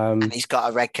 And he's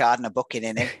got a red card and a booking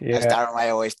in him, as Darren Way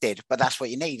always did. But that's what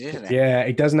you need, isn't it? Yeah,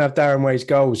 he doesn't have Darren Way's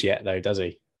goals yet, though, does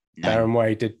he? No. Darren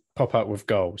Way did pop up with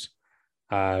goals.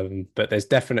 But there's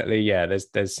definitely,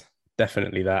 there's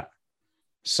definitely that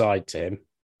side to him.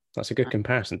 That's a good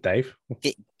comparison, Dave.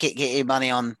 Get your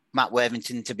money on Matt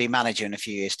Worthington to be manager in a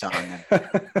few years' time.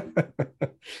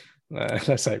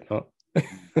 Let's hope not.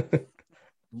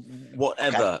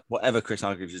 whatever Chris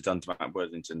Hargreaves has done to Matt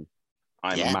Worthington,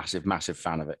 I'm a massive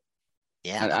fan of it.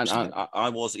 Yeah, and I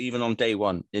was, even on day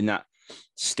one in that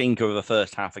stinker of the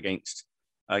first half against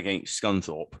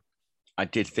Scunthorpe, I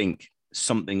did think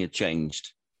something had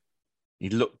changed. He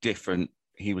looked different.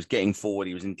 He was getting forward.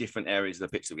 He was in different areas of the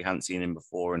pitch that we hadn't seen him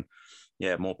before. And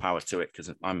yeah, more power to it,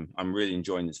 because I'm really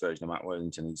enjoying this version of Matt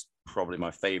Worthington. He's probably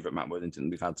my favourite Matt Worthington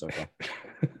we've had so far.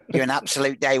 You're an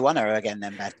absolute day oneer again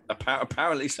then, Ben.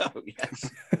 Apparently so,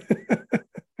 yes.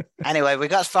 Anyway, we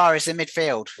got as far as the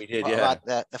midfield. We did, what about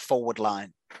the forward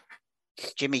line?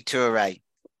 Jimmy Toure.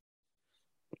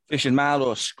 Fish and Mal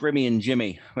or Scrimmy and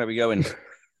Jimmy? Where are we going?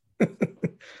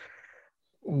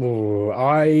 Ooh,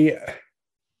 I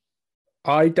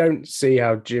don't see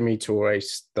how Jimmy Toure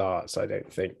starts, I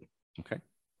don't think. Okay.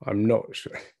 I'm not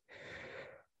sure.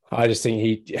 I just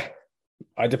think it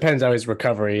depends how his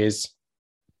recovery is.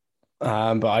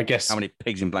 But I guess... How many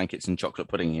pigs in blankets and chocolate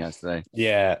pudding he has today.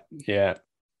 Yeah.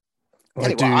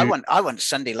 I want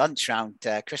Sunday lunch round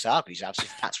Chris Hargreaves' house,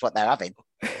 if that's what they're having.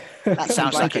 That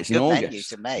sounds like a good menu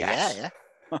to me. Yes.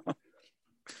 Yeah.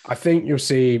 I think you'll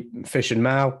see Fish and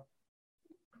Mal,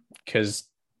 because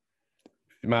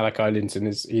Malachi Linton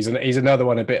he's another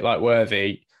one a bit like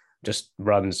Worthy, just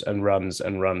runs and runs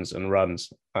and runs and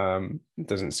runs.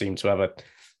 Doesn't seem to have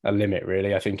a limit,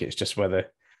 really. I think it's just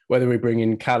whether we bring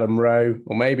in Callum Rowe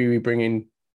or maybe we bring in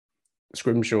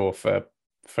Scrimshaw for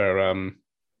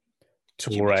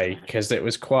Toure, because it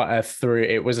was quite a three.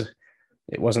 It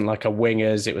wasn't like a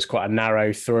wingers. It was quite a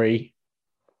narrow three.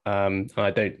 And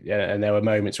there were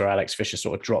moments where Alex Fisher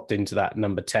sort of dropped into that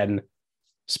number 10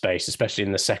 space, especially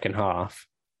in the second half.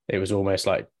 It was almost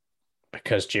like,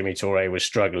 because Jimmy Toure was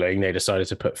struggling, they decided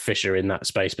to put Fisher in that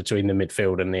space between the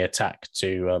midfield and the attack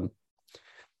to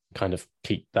kind of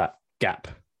keep that gap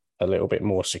a little bit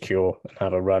more secure and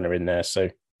have a runner in there. So,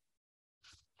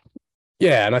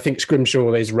 yeah, and I think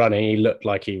Scrimshaw is running. He looks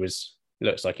like he's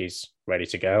ready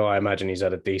to go. I imagine he's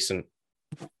had a decent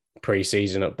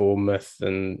pre-season at Bournemouth,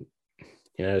 and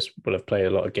will have played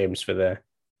a lot of games for their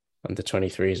under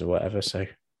 23s or whatever. So,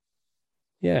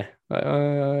 yeah,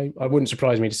 I wouldn't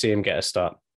surprise me to see him get a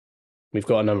start. We've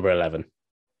got a number 11.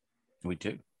 We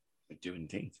do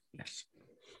indeed. Yes.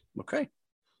 Okay.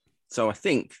 So I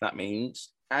think that means,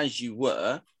 as you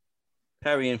were,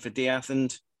 Perry in for Diath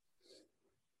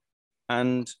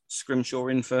and Scrimshaw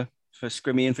in for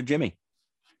Scrimmy in for Jimmy.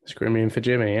 Scrimmy in for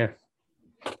Jimmy, yeah.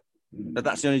 But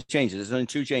that's the only changes. There's only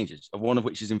two changes, of one of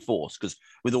which is enforced, because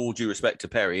with all due respect to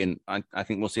Perry, and I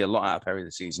think we'll see a lot out of Perry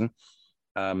this season,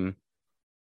 Lawson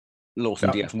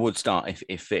Diath would start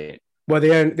if fit. Well,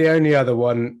 the only other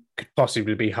one could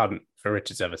possibly be Hunt for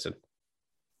Richards Everton.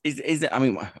 Is it? I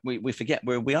mean, we forget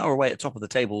we are away at top of the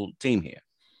table team here.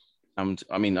 And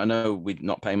I mean, I know we're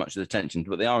not paying much of attention,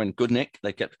 but they are in good nick.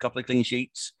 They kept a couple of clean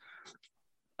sheets.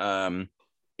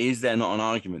 Is there not an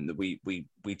argument that we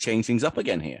change things up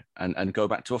again here and go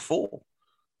back to a 4?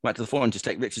 Back to the 4 and just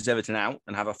take Richards Everton out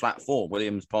and have a flat 4,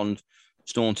 Williams, Pond,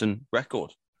 Staunton,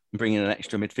 Record, and bring in an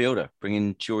extra midfielder, bring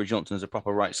in Toure Johnson as a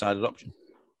proper right-sided option?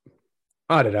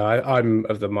 I don't know. I'm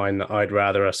of the mind that I'd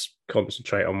rather us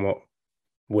concentrate on what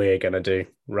we're going to do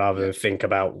rather than think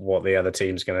about what the other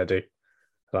team's going to do.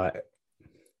 Like,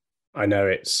 I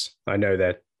know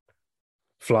they're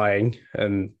flying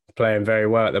and playing very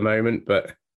well at the moment,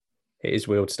 but it is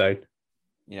Wealdstone.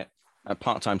 Yeah. A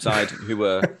part-time side who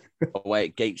were away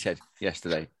at Gateshead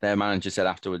yesterday. Their manager said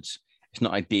afterwards, it's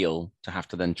not ideal to have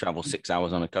to then travel 6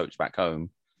 hours on a coach back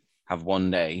home, have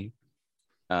one day.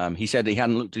 He said he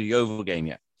hadn't looked at the Yeovil game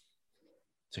yet.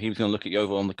 So he was going to look at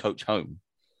Yeovil on the coach home.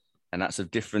 And that's a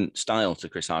different style to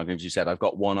Chris Hargreaves, who said, I've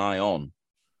got one eye on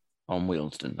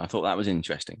Wealdstone. I thought that was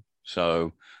interesting.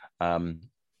 So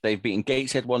they've beaten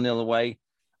Gateshead 1-0 away.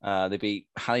 They beat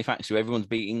Halifax, who everyone's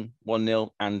beating 1-0,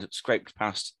 and scraped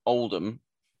past Oldham,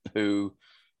 who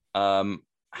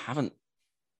haven't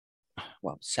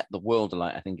set the world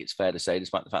alight, I think it's fair to say,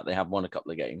 despite the fact they have won a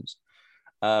couple of games.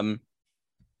 4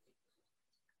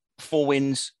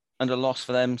 wins and a loss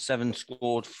for them, 7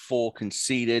 scored, 4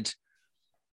 conceded.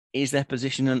 Is their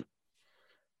position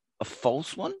a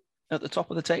false one at the top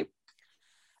of the table?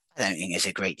 I don't think there's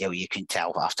a great deal you can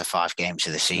tell after 5 games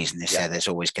of the season. There's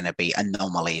always going to be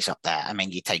anomalies up there. I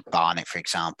mean, you take Barnet, for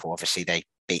example. Obviously, they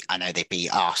beat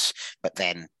us, but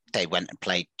then they went and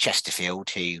played Chesterfield,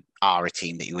 who are a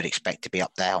team that you would expect to be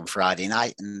up there on Friday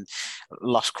night, and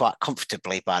lost quite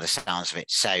comfortably by the sounds of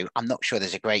it. So I'm not sure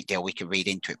there's a great deal we can read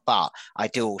into it, but I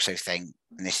do also think,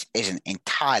 and this isn't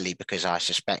entirely because I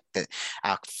suspect that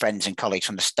our friends and colleagues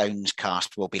from the Stones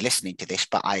cast will be listening to this,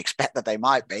 but I expect that they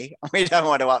might be. We don't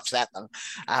want to upset them.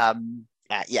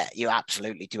 Yeah, you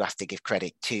absolutely do have to give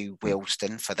credit to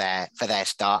Wealdstone for their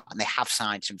start, and they have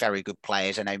signed some very good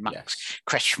players. I know Max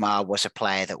Kretschmar was a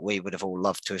player that we would have all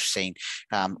loved to have seen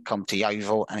come to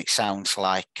Yeovil, and it sounds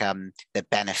like the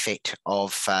benefit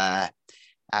of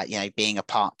being a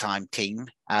part-time team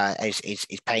is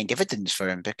paying dividends for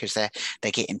him, because they're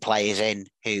getting players in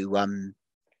who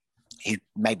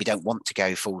maybe don't want to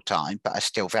go full-time but are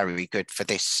still very good for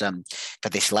this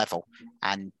level.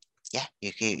 And yeah,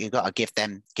 you've got to give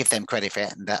them credit for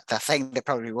it. And the thing that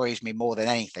probably worries me more than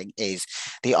anything is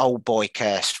the old boy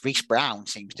curse. Reece Brown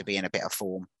seems to be in a bit of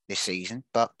form this season,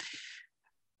 but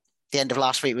the end of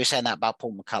last week we were saying that about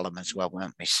Paul McCullum as well,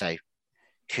 weren't we? So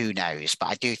who knows? But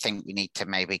I do think we need to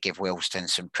maybe give Wealdstone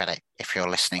some credit. If you're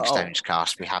listening, Stones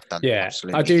Cast, we have done. Yeah,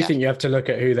 I do think you have to look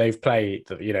at who they've played.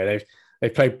 You know,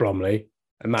 they've played Bromley.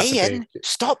 And that's Ian,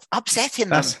 stop upsetting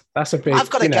them. That's a big. I've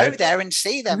got to go there and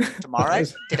see them tomorrow,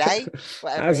 today,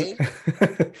 whatever it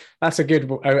is. That's a good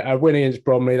a win against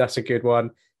Bromley. That's a good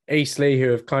one. Eastleigh, who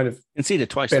have kind of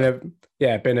conceded twice, been a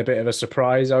bit of a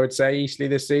surprise, I would say. Eastleigh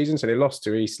this season, so they lost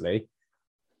to Eastleigh.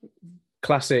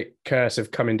 Classic curse of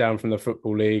coming down from the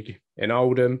Football League in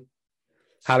Oldham.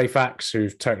 Halifax,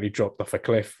 who've totally dropped off a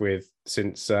cliff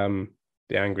since the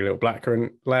angry little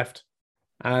blackcurrant left,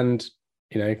 and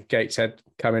Gateshead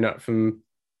coming up from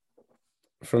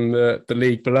the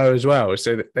league below as well.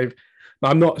 So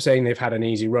I'm not saying they've had an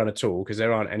easy run at all, because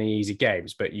there aren't any easy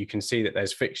games, but you can see that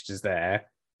there's fixtures there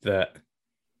that,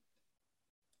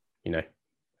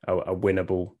 are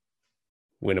winnable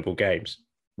games.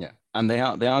 Yeah. And they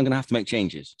are going to have to make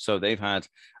changes. So they've had,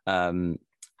 they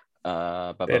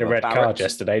had a red card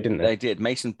yesterday, didn't they? They did.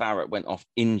 Mason Barrett went off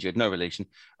injured, no relation,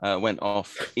 went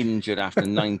off injured after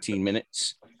 19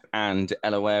 minutes. And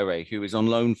Elowere, who is on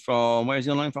loan from, where is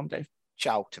he on loan from, Dave?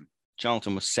 Charlton.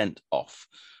 Charlton was sent off.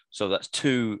 So that's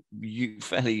two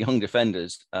fairly young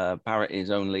defenders. Barrett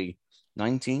is only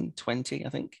 19, 20, I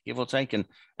think, give or take. And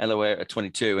Elowere at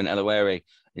 22, and Elowere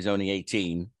is only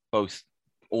 18. Both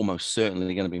almost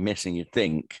certainly going to be missing, you'd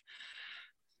think.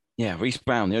 Yeah, Reece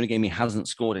Brown, the only game he hasn't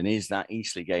scored in is that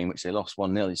Eastleigh game, which they lost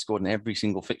 1-0. He's scored in every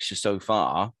single fixture so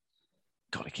far.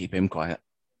 Got to keep him quiet.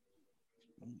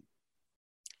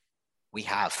 We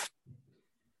have.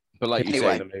 But like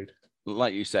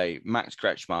you say, Max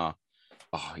Kretschmar,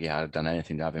 oh yeah, I'd done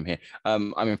anything to have him here.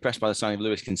 I'm impressed by the signing of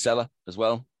Lewis Kinsella as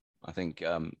well. I think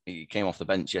he came off the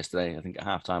bench yesterday. I think at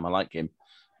halftime, I like him.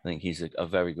 I think he's a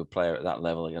very good player at that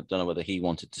level. I don't know whether he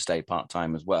wanted to stay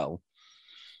part-time as well.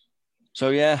 So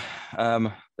yeah,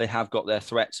 they have got their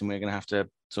threats, and we're going to have to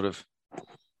sort of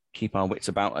keep our wits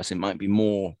about us. It might be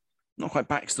more, not quite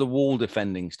back to the wall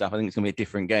defending stuff. I think it's going to be a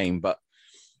different game, but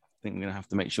I think we're going to have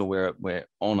to make sure we're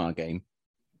on our game.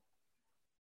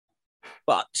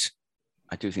 But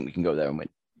I do think we can go there and win.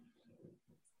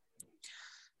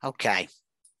 Okay,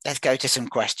 let's go to some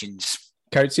questions.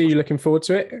 Coatsy, are you looking forward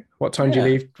to it? What time do you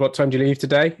leave? What time do you leave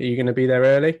today? Are you going to be there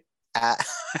early?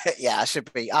 Yeah, I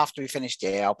should be. After we finished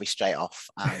here, I'll be straight off.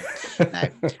 No,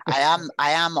 I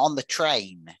am on the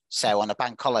train, so on a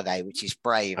bank holiday, which is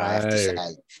brave, I have to say.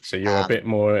 So you're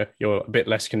you're a bit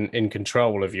less in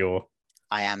control of your.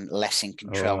 I am less in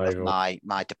control of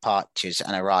my departures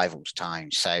and arrivals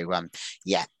time. So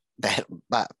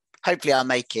but hopefully I'll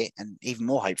make it, and even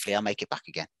more hopefully I'll make it back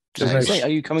again. So, are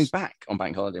you coming back on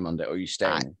Bank Holiday Monday, or are you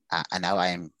staying? I know I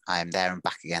am there and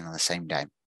back again on the same day.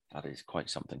 That is quite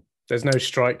something. There's no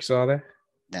strikes, are there?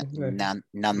 None.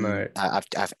 No.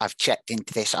 I've checked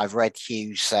into this. I've read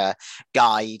Hugh's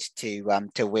guide to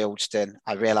Wealdstone.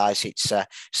 I realise it's a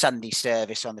Sunday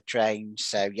service on the train,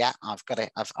 so yeah, I've got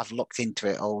it. I've looked into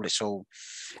it all. It's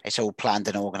all planned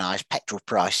and organised. Petrol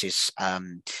prices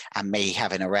and me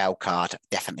having a rail card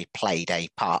definitely played a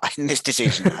part in this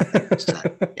decision. I think. So,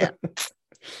 yeah.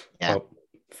 Well,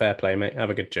 fair play, mate.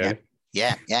 Have a good journey.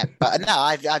 Yeah, but no,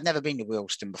 I've never been to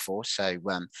Wealdstone before, so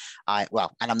and I'm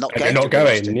not going. You're not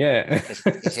going, yeah.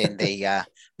 It's in the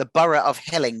borough of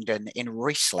Hillingdon in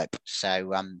Ruislip,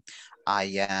 so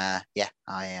I'll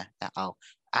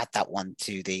add that one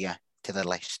to the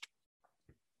list.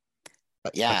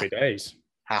 But yeah,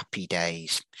 happy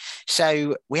days.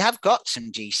 So we have got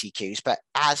some GCQs, but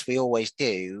as we always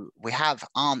do, we have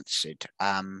answered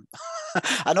an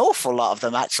awful lot of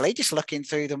them, actually, just looking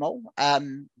through them all,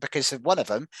 because of one of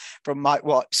them from Mike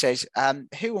Watt says,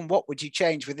 who and what would you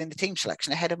change within the team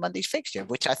selection ahead of Monday's fixture,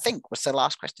 which I think was the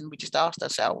last question we just asked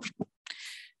ourselves.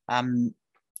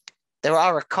 There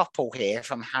are a couple here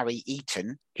from Harry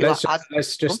Eaton.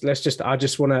 I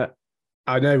just want to,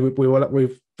 I know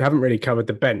we haven't really covered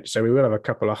the bench, so we will have a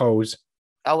couple of holes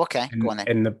Oh, okay. Go on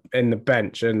then. In the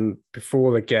bench, and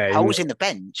before the game, I was in the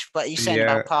bench. What are you saying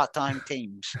about part-time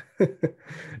teams?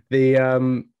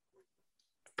 The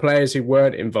players who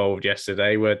weren't involved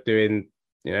yesterday were doing,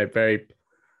 very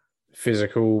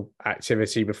physical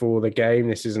activity before the game.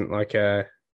 This isn't like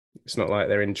it's not like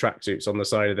they're in tracksuits on the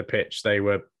side of the pitch. They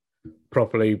were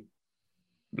properly,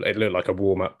 it looked like a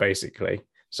warm-up basically.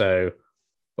 So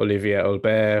Olivier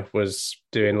Albert was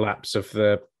doing laps of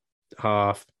the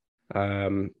half.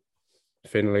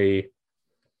 Finley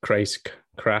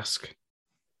Krask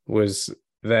was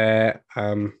there.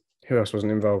 Who else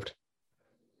wasn't involved?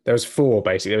 There was four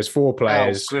basically. There was four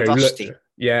players who looked.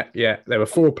 Yeah. There were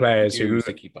four players who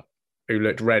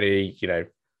looked ready,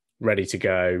 ready to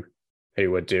go,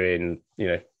 who were doing,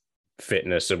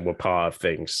 fitness and were part of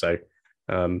things. So,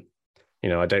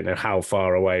 I don't know how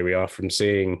far away we are from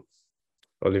seeing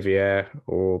Olivier,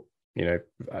 or,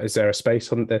 is there a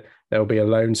space on there? There'll be a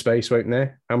loan space, won't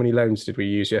there? How many loans did we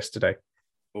use yesterday?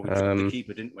 Well, we took the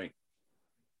keeper, didn't we?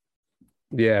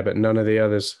 Yeah, but none of the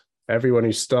others. Everyone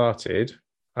who started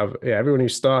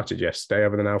yesterday,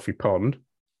 other than Alfie Pond,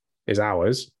 is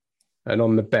ours. And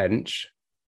on the bench,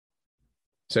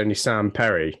 it's only Sam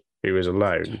Perry who was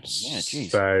alone. Yeah,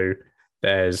 geez. So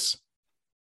there's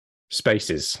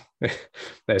spaces.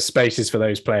 There's spaces for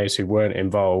those players who weren't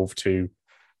involved, who,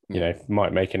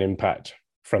 might make an impact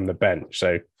from the bench.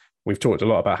 So we've talked a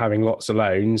lot about having lots of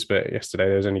loans, but yesterday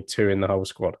there was only 2 in the whole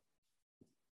squad.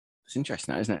 It's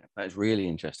interesting, isn't it? That is really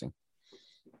interesting.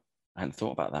 I hadn't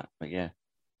thought about that, but yeah.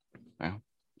 Wow.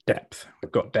 Depth.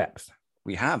 We've got depth.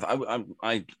 We have.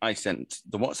 I sent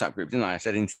the WhatsApp group, didn't I? I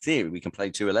said, in theory, we can play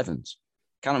 2 11s.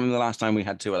 Can't remember the last time we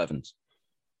had 2 11s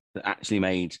that actually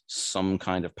made some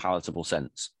kind of palatable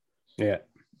sense. Yeah.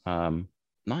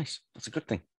 Nice. That's a good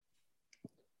thing.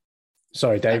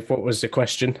 Sorry, Dave, what was the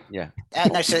question? Yeah.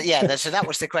 So that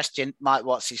was the question, Mike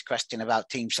Watts' question about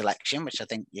team selection, which I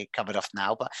think you covered off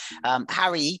now. But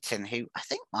Harry Eaton, who I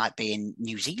think might be in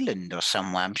New Zealand or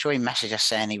somewhere, I'm sure he messaged us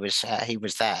saying he was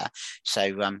there.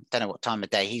 So don't know what time of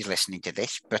day he's listening to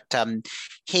this, but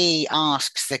he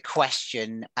asks the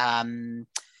question,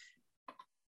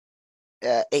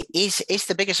 is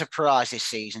the biggest surprise this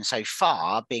season so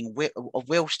far being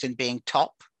Wilston being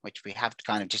top, which we have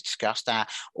kind of just discussed,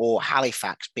 or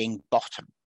Halifax being bottom?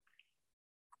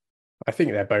 I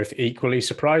think they're both equally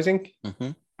surprising. Mm-hmm.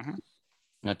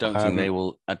 Mm-hmm. I don't think they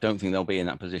will. I don't think they'll be in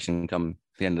that position come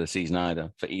the end of the season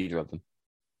either for either of them.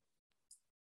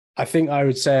 I think I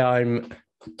would say I'm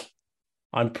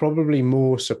probably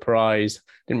more surprised.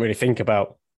 Didn't really think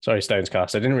about. Sorry, Stones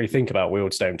Cast. I didn't really think about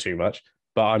Wealdstone too much,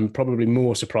 but I'm probably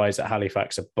more surprised that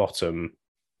Halifax are bottom,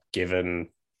 given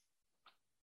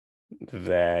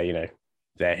their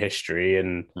history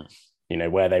and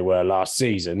where they were last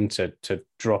season. To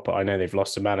drop, I know they've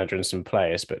lost a manager and some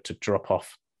players, but to drop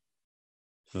off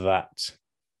that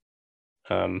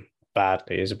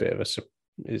badly is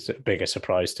a bigger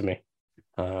surprise to me.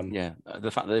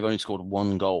 The fact that they've only scored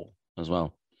 1 goal as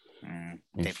well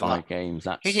in 5 games.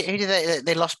 That's... Who did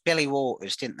they lost Billy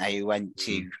Waters, didn't they? Who went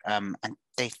to and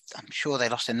I'm sure they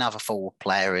lost another forward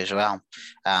player as well,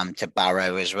 to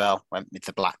Barrow as well. Went with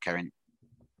the blackcurrant.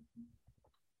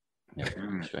 Yeah,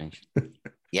 strange.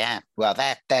 Yeah, well,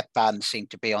 their fans seem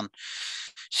to be on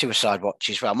suicide watch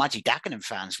as well. Mind you, Dagenham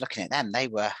fans, looking at them, they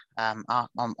were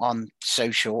on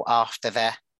social after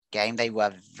their game. They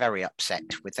were very upset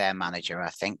with their manager, I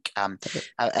think.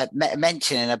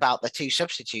 Mentioning about the 2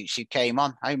 substitutes who came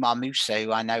on, Omar Musa,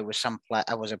 who I know was a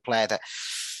player that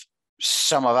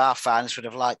some of our fans would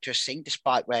have liked to have seen,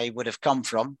 despite where he would have come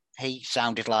from. He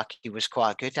sounded like he was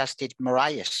quite good, as did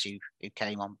Marias, who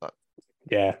came on. But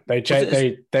yeah,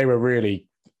 they were really,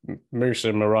 Musa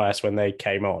and Marias, when they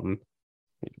came on,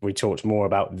 we talked more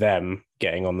about them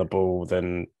getting on the ball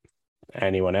than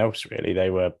anyone else, really.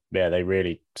 They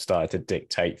really started to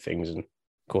dictate things and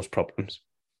cause problems.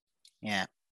 Yeah.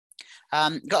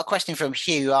 Got a question from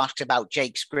Hugh, who asked about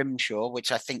Jake Scrimshaw,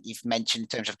 which I think you've mentioned in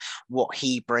terms of what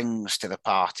he brings to the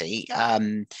party.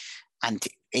 And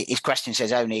his question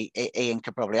says, only Ian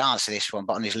could probably answer this one,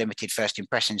 but on his limited first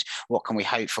impressions, what can we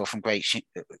hope for from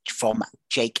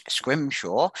Jake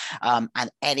Scrimshaw,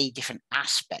 and any different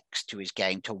aspects to his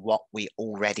game to what we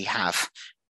already have?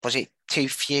 Was it too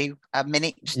few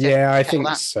minutes? Yeah, I think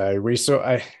so. We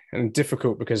saw, and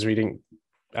difficult because we didn't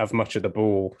have much of the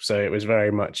ball, so it was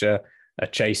very much a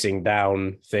chasing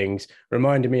down things.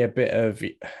 Reminded me a bit of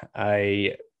the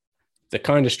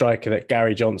kind of striker that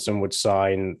Gary Johnson would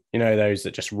sign, those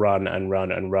that just run and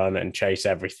run and run and chase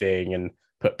everything and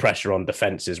put pressure on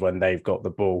defenses when they've got the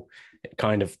ball.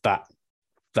 Kind of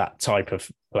that type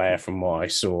of player from what I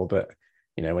saw. But,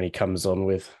 when he comes on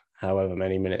with however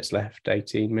many minutes left,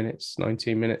 18 minutes,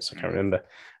 19 minutes, I can't remember.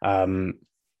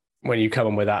 When you come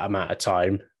on with that amount of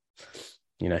time,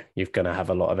 you're going to have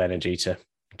a lot of energy to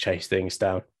chase things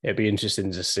down. It'd be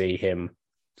interesting to see him,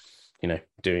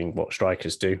 doing what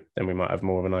strikers do. Then we might have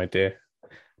more of an idea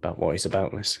about what he's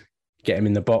about. Let's get him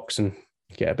in the box and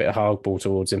get a bit of hardball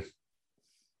towards him.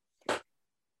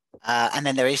 And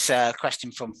then there is a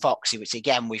question from Foxy, which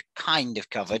again we've kind of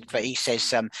covered, but he says,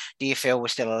 do you feel we're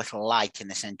still a little light in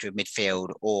the centre of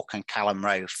midfield, or can Callum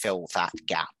Rowe fill that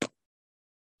gap?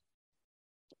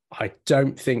 I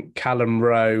don't think Callum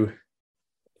Rowe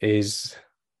is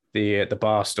the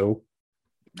bar stool.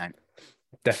 No.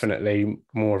 Definitely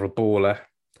more of a baller.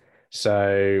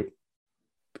 So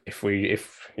if we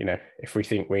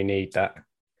think we need that,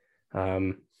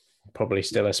 probably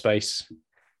still a space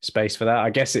for that. I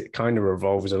guess it kind of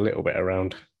revolves a little bit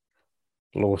around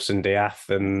Lawson D'Ath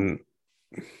and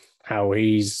how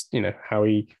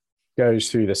he goes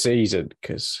through the season,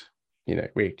 because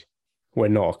we're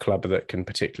not a club that can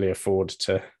particularly afford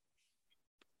to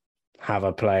have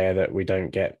a player that we don't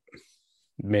get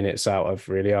minutes out of,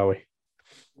 really, are we?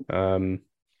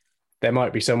 There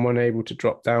might be someone able to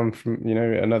drop down from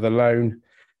another loan.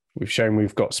 We've shown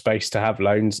we've got space to have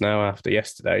loans now after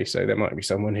yesterday, so there might be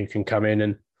someone who can come in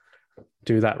and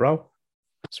do that role,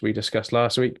 as we discussed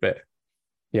last week. But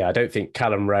yeah, I don't think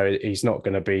Callum Rowe, he's not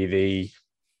going to be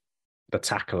the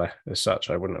tackler as such,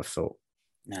 I wouldn't have thought.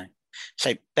 No.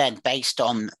 So Ben, based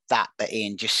on that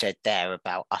Ian just said there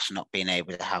about us not being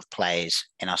able to have players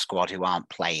in our squad who aren't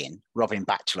playing, Robin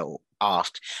Batchelor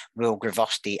asked, will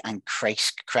Gravosti and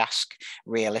Krask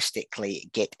realistically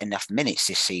get enough minutes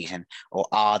this season, or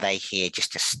are they here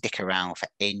just to stick around for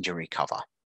injury cover?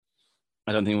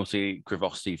 I don't think we'll see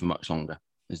Gravosti for much longer,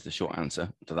 is the short answer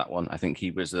to that one. I think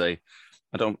he was I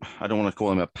don't want to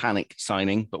call him a panic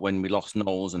signing, but when we lost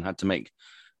Knowles and had to make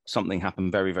something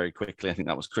happen very, very quickly, I think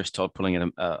that was Chris Todd pulling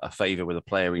in a favour with a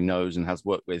player he knows and has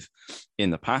worked with in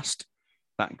the past.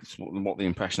 That's what the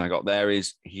impression I got there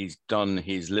is. He's done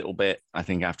his little bit. I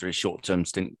think after his short-term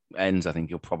stint ends, I think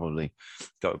he'll probably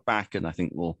go back, and I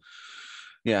think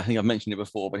I think I've mentioned it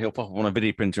before, but he'll pop up on a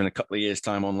video printer in a couple of years'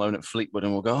 time on loan at Fleetwood,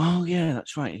 and we'll go, oh yeah,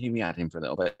 that's right, here we had him for a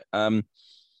little bit.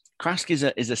 Krask is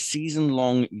a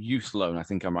season-long youth loan, I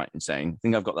think I'm right in saying. I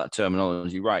think I've got that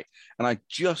terminology right. And I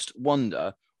just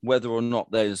wonder whether or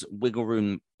not there's wiggle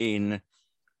room in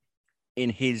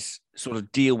his sort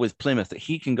of deal with Plymouth that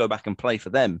he can go back and play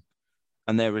for them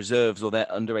and their reserves or their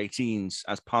under-18s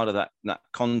as part of that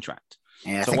contract.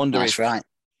 Yeah, so I wonder that's right.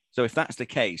 So if that's the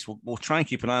case, we'll try and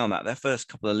keep an eye on that. Their first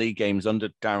couple of league games under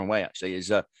Darren Way actually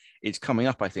is coming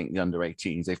up, I think, the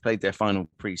under-18s. They've played their final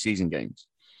pre-season games.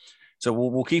 So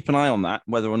we'll keep an eye on that,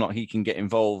 whether or not he can get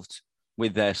involved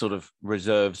with their sort of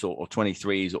reserves or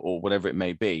 23s or whatever it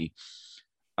may be.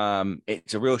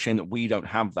 It's a real shame that we don't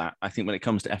have that. I think when it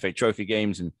comes to FA Trophy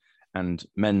games and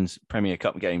men's Premier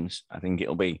Cup games, I think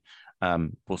it'll be,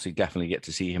 we'll definitely get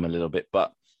to see him a little bit.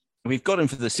 But we've got him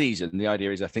for the season. The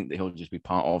idea is I think that he'll just be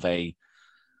part of a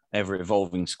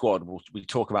ever-evolving squad. We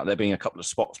talk about there being a couple of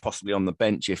spots possibly on the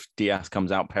bench if Diaz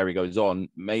comes out, Perry goes on.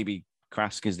 Maybe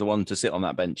Krask is the one to sit on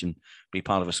that bench and be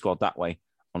part of a squad that way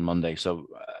on Monday. So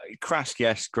Krask,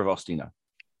 yes. Gravosti, no.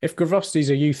 If Gravosti's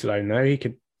a youth loan, though, he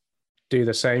could do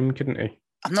the same, couldn't he?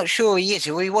 I'm not sure he is.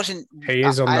 He wasn't. He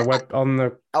is on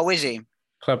the Oh, is he?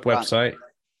 Club website,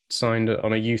 signed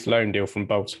on a youth loan deal from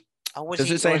Bolt. Oh, Does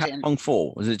it say how long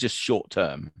for? Or is it just short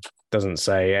term? Doesn't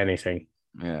say anything.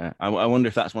 Yeah, I wonder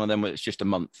if that's one of them where it's just a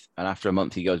month, and after a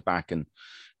month he goes back. And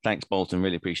thanks, Bolton.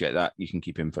 Really appreciate that. You can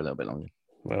keep him for a little bit longer.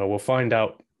 Well, we'll find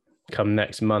out come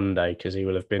next Monday, because he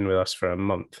will have been with us for a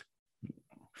month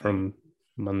from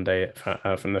Monday,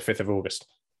 from the 5th of August.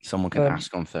 Someone can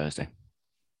ask on Thursday.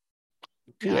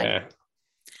 Yeah.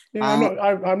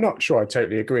 I'm not sure I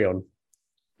totally agree on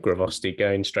Gravosti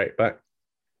going straight back.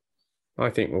 I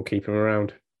think we'll keep him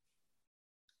around.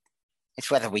 It's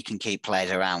whether we can keep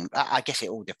players around. I guess it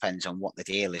all depends on what the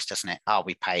deal is, doesn't it? Are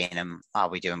we paying them? Are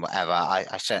we doing whatever?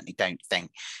 I certainly don't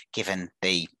think, given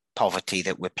the poverty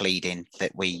that we're pleading,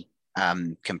 that we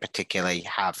can particularly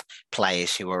have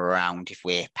players who are around if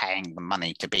we're paying them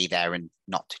money to be there and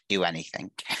not to do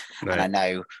anything. No. And I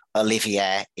know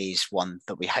Olivier is one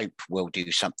that we hope will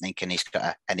do something, and he's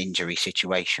got an injury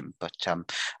situation, but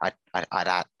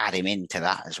I'd add him into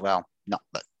that as well. Not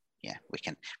that, we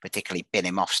can particularly bin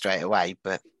him off straight away,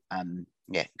 but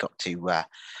got to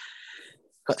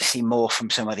see more from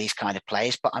some of these kind of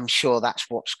players. But I'm sure that's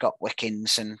what Scott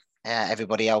Wickens and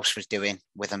everybody else was doing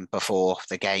with them before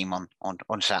the game on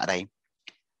Saturday.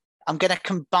 I'm going to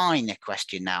combine a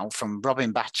question now from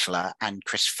Robin Batchelor and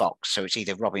Chris Fox. So it's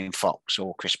either Robin Fox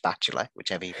or Chris Batchelor,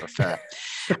 whichever you prefer.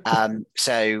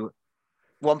 So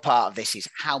one part of this is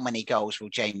how many goals will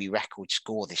Jamie Record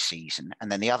score this season?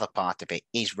 And then the other part of it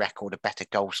is Record a better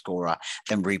goal scorer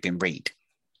than Ruben Reid?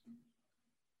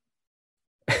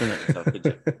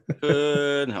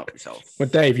 Couldn't help yourself. Well,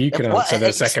 Dave, you can answer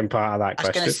the second part of that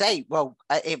question. I was going to say, well,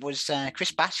 it was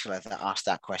Chris Batchelor that asked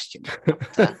that question,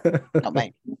 not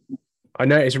me. I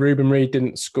noticed Ruben Reid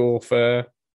didn't score for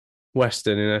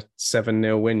Western in a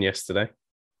 7-0 win yesterday.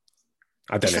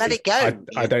 I don't know. Let it go.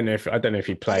 I don't know if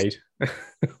he played.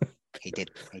 He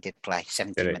did play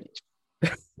 70 minutes.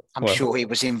 I'm sure he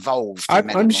was involved.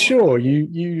 I'm sure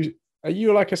you. Are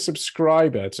you like a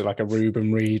subscriber to like a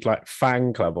Ruben Reid like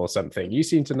fan club or something? You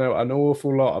seem to know an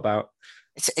awful lot about.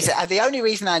 The only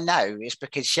reason I know is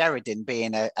because Sheridan,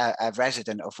 being a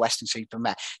resident of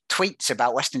Weston-super-Mare, tweets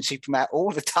about Weston-super-Mare all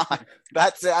the time.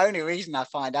 That's the only reason I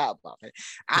find out about it.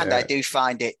 And I do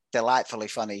find it delightfully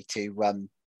funny to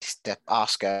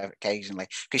ask her occasionally,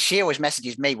 because she always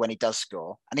messages me when he does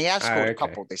score, and he has scored a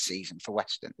couple this season for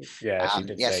Weston. Yeah, she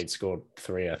did say he'd scored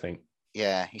 3, I think.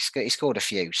 Yeah, he scored a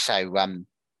few. So,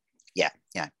 yeah.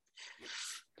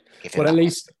 Well, at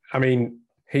least, I mean,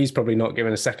 he's probably not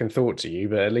given a second thought to you,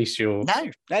 but at least you're...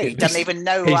 No, he doesn't even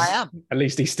know who I am. At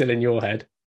least he's still in your head.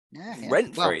 Yeah.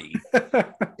 Rent-free.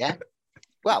 Well, yeah.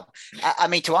 Well, I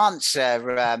mean, to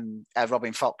answer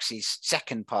Robin Fox's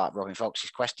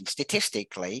question,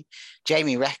 statistically,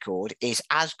 Jamie Record is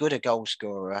as good a goal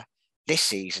scorer this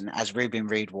season as Ruben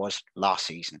Reid was last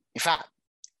season. In fact,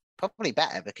 probably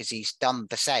better, because he's done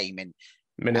the same in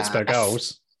minutes per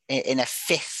goals in a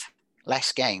fifth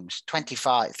less games. 3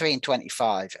 in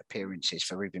 25 appearances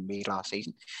for Ruben Reid last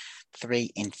season, 3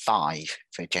 in 5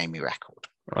 for Jamie Record.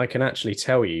 I can actually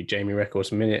tell you Jamie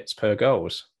Record's minutes per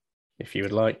goals if you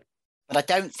would like. But I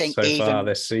don't think far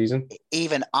this season,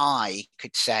 even I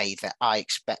could say that I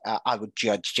would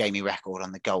judge Jamie Record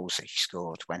on the goals that he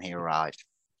scored when he arrived.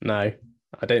 No,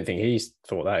 I don't think he's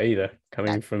thought that either.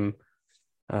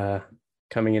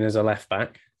 Coming in as a left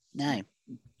back. No.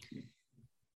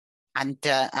 And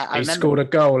I remember... scored a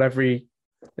goal every...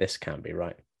 This can't be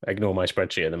right. Ignore my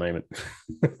spreadsheet at the moment.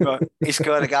 He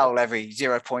scored a goal every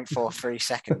 0.43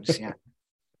 seconds. Yeah.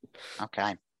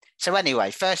 Okay. So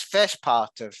anyway, first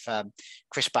part of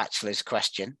Chris Batchelor's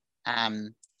question.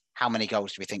 How many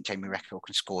goals do we think Jamie Record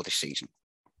can score this season?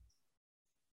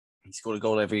 He scored a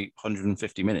goal every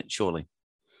 150 minutes, surely.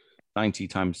 90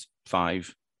 times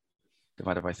 5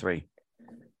 divided by 3.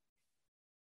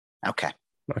 Okay.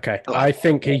 I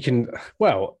think he can.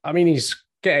 Well, I mean, he's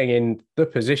getting in the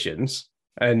positions,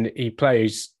 and he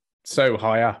plays so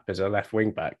high up as a left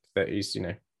wing back that he's,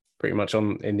 pretty much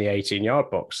in the 18-yard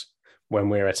box when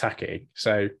we're attacking.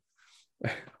 So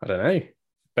I don't know.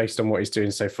 Based on what he's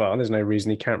doing so far, there's no reason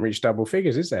he can't reach double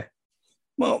figures, is there?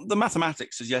 Well, the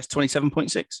mathematics suggests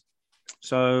 27.6.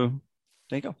 So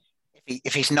there you go.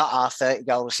 If he's not our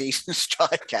 30-goal season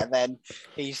striker, then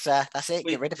he's that's it.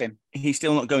 Get rid of him. He's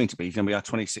still not going to be. He's going to be our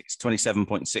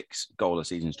 27.6 goal a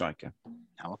season striker.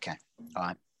 Oh, okay. All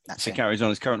right. That's it. Carries on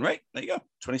his current rate. There you go.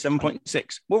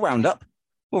 27.6. We'll round up.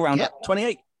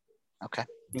 28. Okay.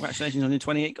 Congratulations on your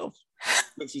 28 goals,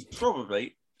 which is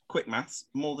probably, quick maths,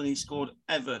 more than he's scored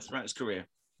ever throughout his career.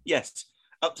 Yes,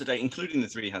 up to date, including the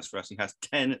 3 he has for us, he has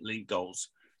 10 league goals.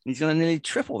 And he's going to nearly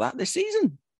triple that this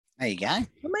season. There you go.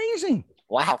 Amazing.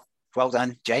 Wow. Well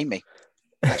done, Jamie.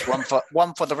 That's one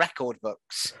for the record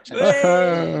books.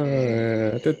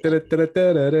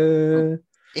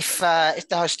 If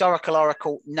the historical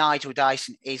oracle Nigel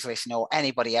Dyson is listening, or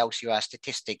anybody else who has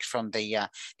statistics from the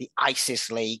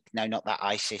ISIS League, no, not that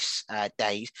ISIS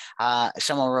days,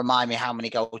 someone remind me how many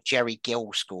goals Jerry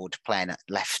Gill scored playing at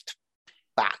left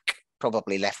back,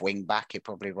 probably left wing back. It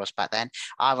probably was back then.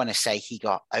 I want to say he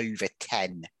got over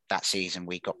 10 that season.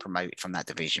 We got promoted from that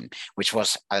division, which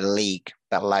was a league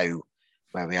below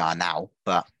where we are now.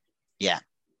 But yeah.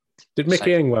 Did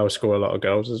Mickey Engwell score a lot of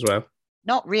goals as well?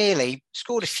 Not really.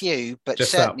 Scored a few, but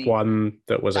just certainly that one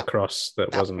that was across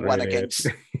that wasn't one really against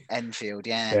Enfield.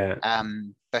 Yeah.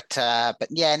 But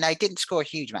yeah, no, he didn't score a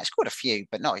huge amount. He scored a few,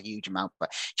 but not a huge amount.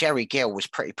 But Jerry Gill was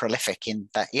pretty prolific in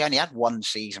that he only had one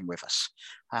season with us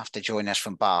after joining us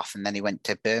from Bath, and then he went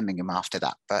to Birmingham after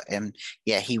that. But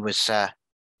yeah, he was. I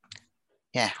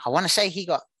want to say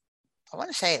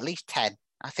at least 10.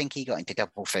 I think he got into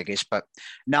double figures. But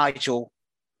Nigel,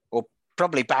 or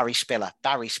probably Barry Spiller.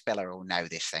 Barry Spiller will know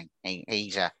this thing.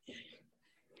 He's a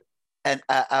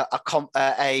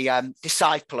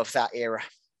disciple of that era.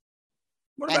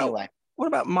 What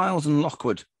about Miles and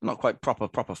Lockwood? Not quite proper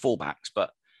fullbacks,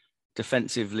 but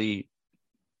defensively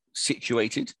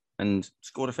situated and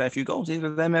scored a fair few goals. Either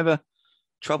of them ever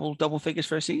trouble double figures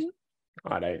for a season?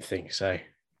 I don't think so.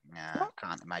 No, I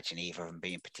can't imagine either of them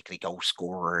being particularly goal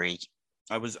scorer-y.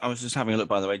 I was just having a look,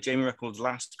 by the way. Jamie Reckord's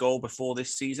last goal before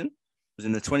this season was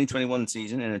in the 2021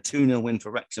 season in a 2-0 win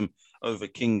for Wrexham over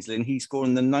Kings Lynn. He scored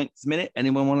in the 9th minute.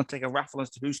 Anyone want to take a raffle as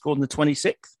to who scored in the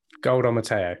 26th? Gold on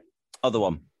Matteo. Other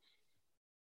one.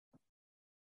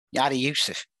 Adi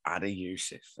Youssef. Adi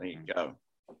Youssef. There you go.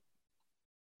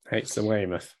 Hates the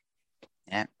Weymouth.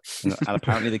 Yeah. And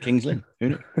apparently the Kings Lynn. Who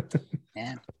knew?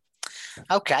 Yeah.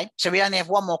 Okay, so we only have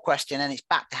one more question, and it's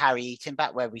back to Harry Eaton,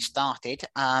 back where we started.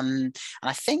 And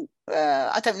I think,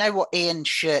 I don't know what Ian's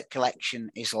shirt collection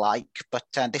is like, but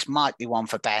this might be one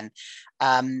for Ben.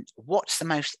 What's the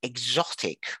most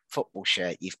exotic football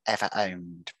shirt you've ever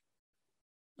owned?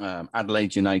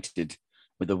 Adelaide United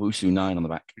with the Wusu 9 on the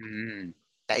back.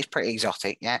 That is pretty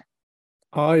exotic, yeah.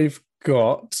 I've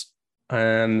got,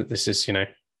 and this is,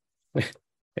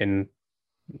 in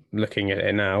looking at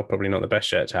it now, probably not the best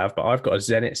shirt to have, but I've got a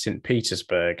Zenit St.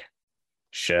 Petersburg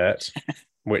shirt,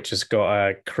 which has got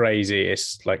a crazy,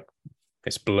 it's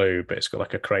blue, but it's got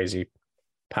like a crazy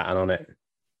pattern on it.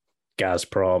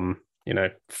 Gazprom,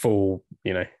 full,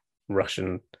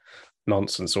 Russian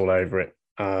nonsense all over it.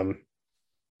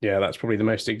 Yeah, that's probably the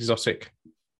most exotic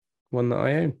one that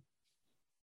I own.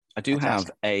 I do have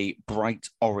a bright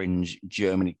orange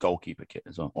Germany goalkeeper kit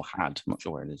as well, or had, I'm not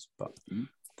sure where it is, but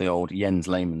the old Jens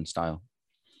Lehmann style.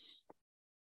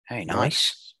 Very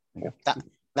nice.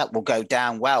 That will go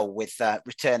down well with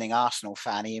returning Arsenal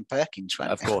fan Ian Perkins.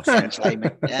 Of course. Jens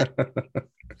Lehmann, yeah.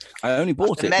 I only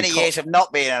bought it. Many years of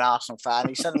not being an Arsenal fan,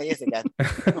 he suddenly is again.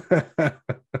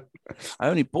 I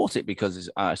only bought it because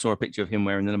I saw a picture of him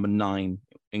wearing the number 9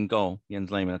 in goal.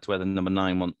 Jens Lehmann had to wear the number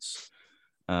 9 once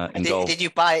in goal. Did you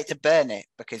buy it to burn it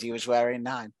because he was wearing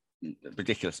 9?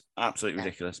 Ridiculous, absolutely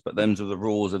ridiculous. But them's were the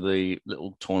rules of the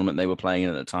little tournament they were playing in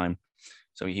at the time.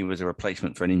 So he was a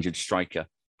replacement for an injured striker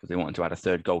because they wanted to add a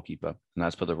third goalkeeper. And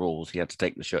as per the rules, he had to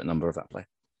take the shirt number of that player.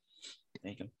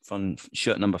 There you go. Fun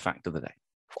shirt number fact of the day.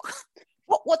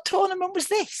 What tournament was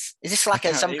this? Is this like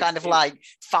some kind of like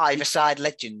 5-a-side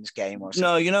Legends game or something?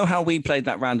 No, you know how we played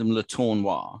that random Le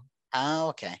Tournoi? Oh,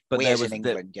 okay. But we as in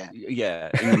England, yeah.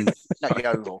 Not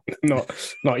Yeovil.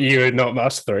 not you and not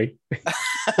us three.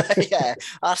 Yeah,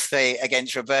 us three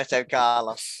against Roberto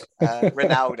Carlos,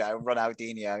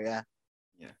 Ronaldinho, yeah.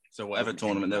 So whatever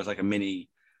tournament, there was like a mini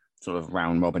sort of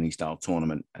round robin style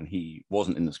tournament, and he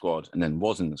wasn't in the squad and then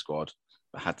was in the squad,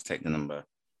 but had to take the number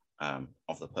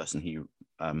of the person he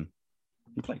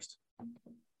replaced.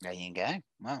 There you go.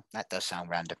 Well, that does sound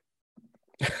random.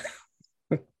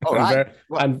 All right.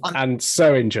 And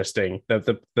so interesting.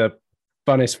 The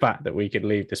funnest fact that we could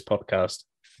leave this podcast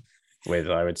with,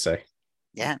 I would say.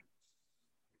 Yeah.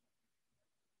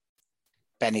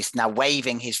 Ben is now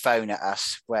waving his phone at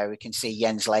us where we can see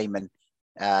Jens Lehmann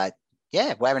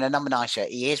wearing a number 9 shirt.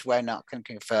 He is wearing that. I can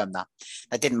confirm that.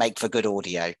 That didn't make for good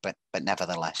audio, but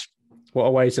nevertheless. What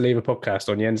a way to leave a podcast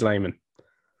on Jens Lehmann.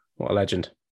 What a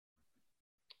legend.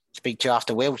 Speak to you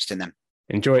after Wealdstone then.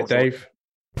 Enjoy it, Dave.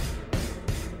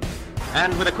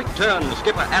 And with a quick turn,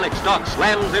 skipper Alex Dock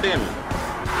slams it in.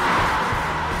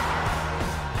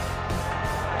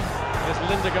 There's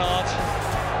Lindegaard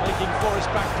making for his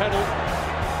back pedal.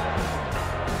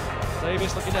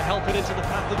 Davis looking to help it into the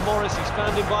path of Morris. He's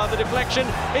found him via the deflection.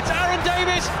 It's Aaron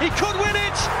Davis. He could win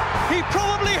it. He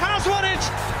probably has won it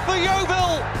for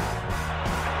Yeovil.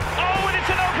 Oh, and it's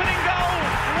an opening goal.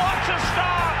 What a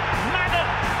start. Madden,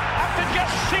 after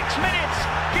just 6 minutes,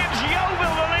 gives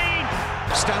Yeovil the lead.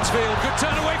 Stansfield, good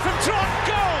turn away from Trott.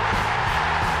 Goal.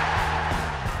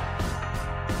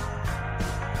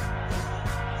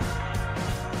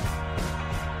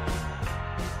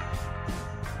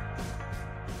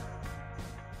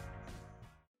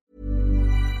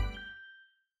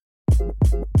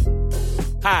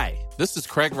 Hi, this is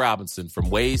Craig Robinson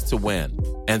from Ways to Win,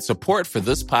 and support for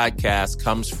this podcast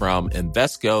comes from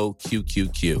Invesco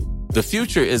QQQ. The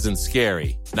future isn't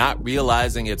scary. Not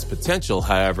realizing its potential,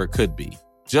 however, could be.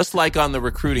 Just like on the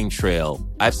recruiting trail,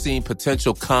 I've seen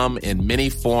potential come in many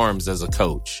forms as a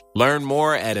coach. Learn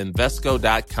more at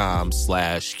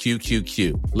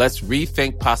Invesco.com/QQQ. Let's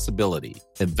rethink possibility.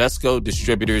 Invesco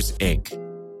Distributors, Inc.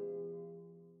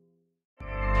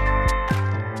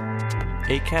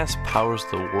 Acast powers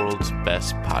the world's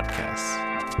best podcasts.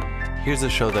 Here's a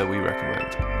show that we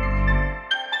recommend.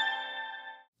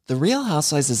 The Real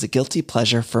Housewives is a guilty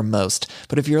pleasure for most,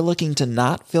 but if you're looking to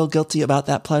not feel guilty about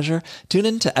that pleasure, tune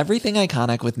in to Everything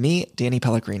Iconic with me, Danny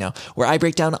Pellegrino, where I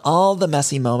break down all the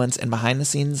messy moments and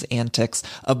behind-the-scenes antics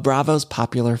of Bravo's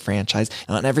popular franchise.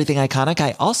 And on Everything Iconic,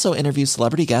 I also interview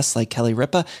celebrity guests like Kelly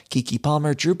Ripa, Keke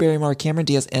Palmer, Drew Barrymore, Cameron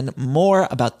Diaz, and more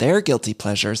about their guilty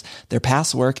pleasures, their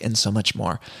past work, and so much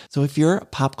more. So if you're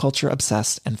pop culture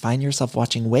obsessed and find yourself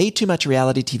watching way too much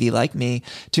reality TV like me,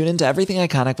 tune into Everything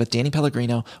Iconic with Danny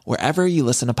Pellegrino wherever you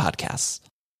listen to podcasts.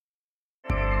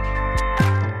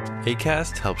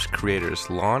 Acast helps creators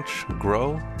launch,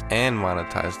 grow, and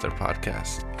monetize their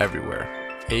podcasts everywhere.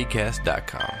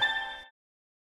 Acast.com.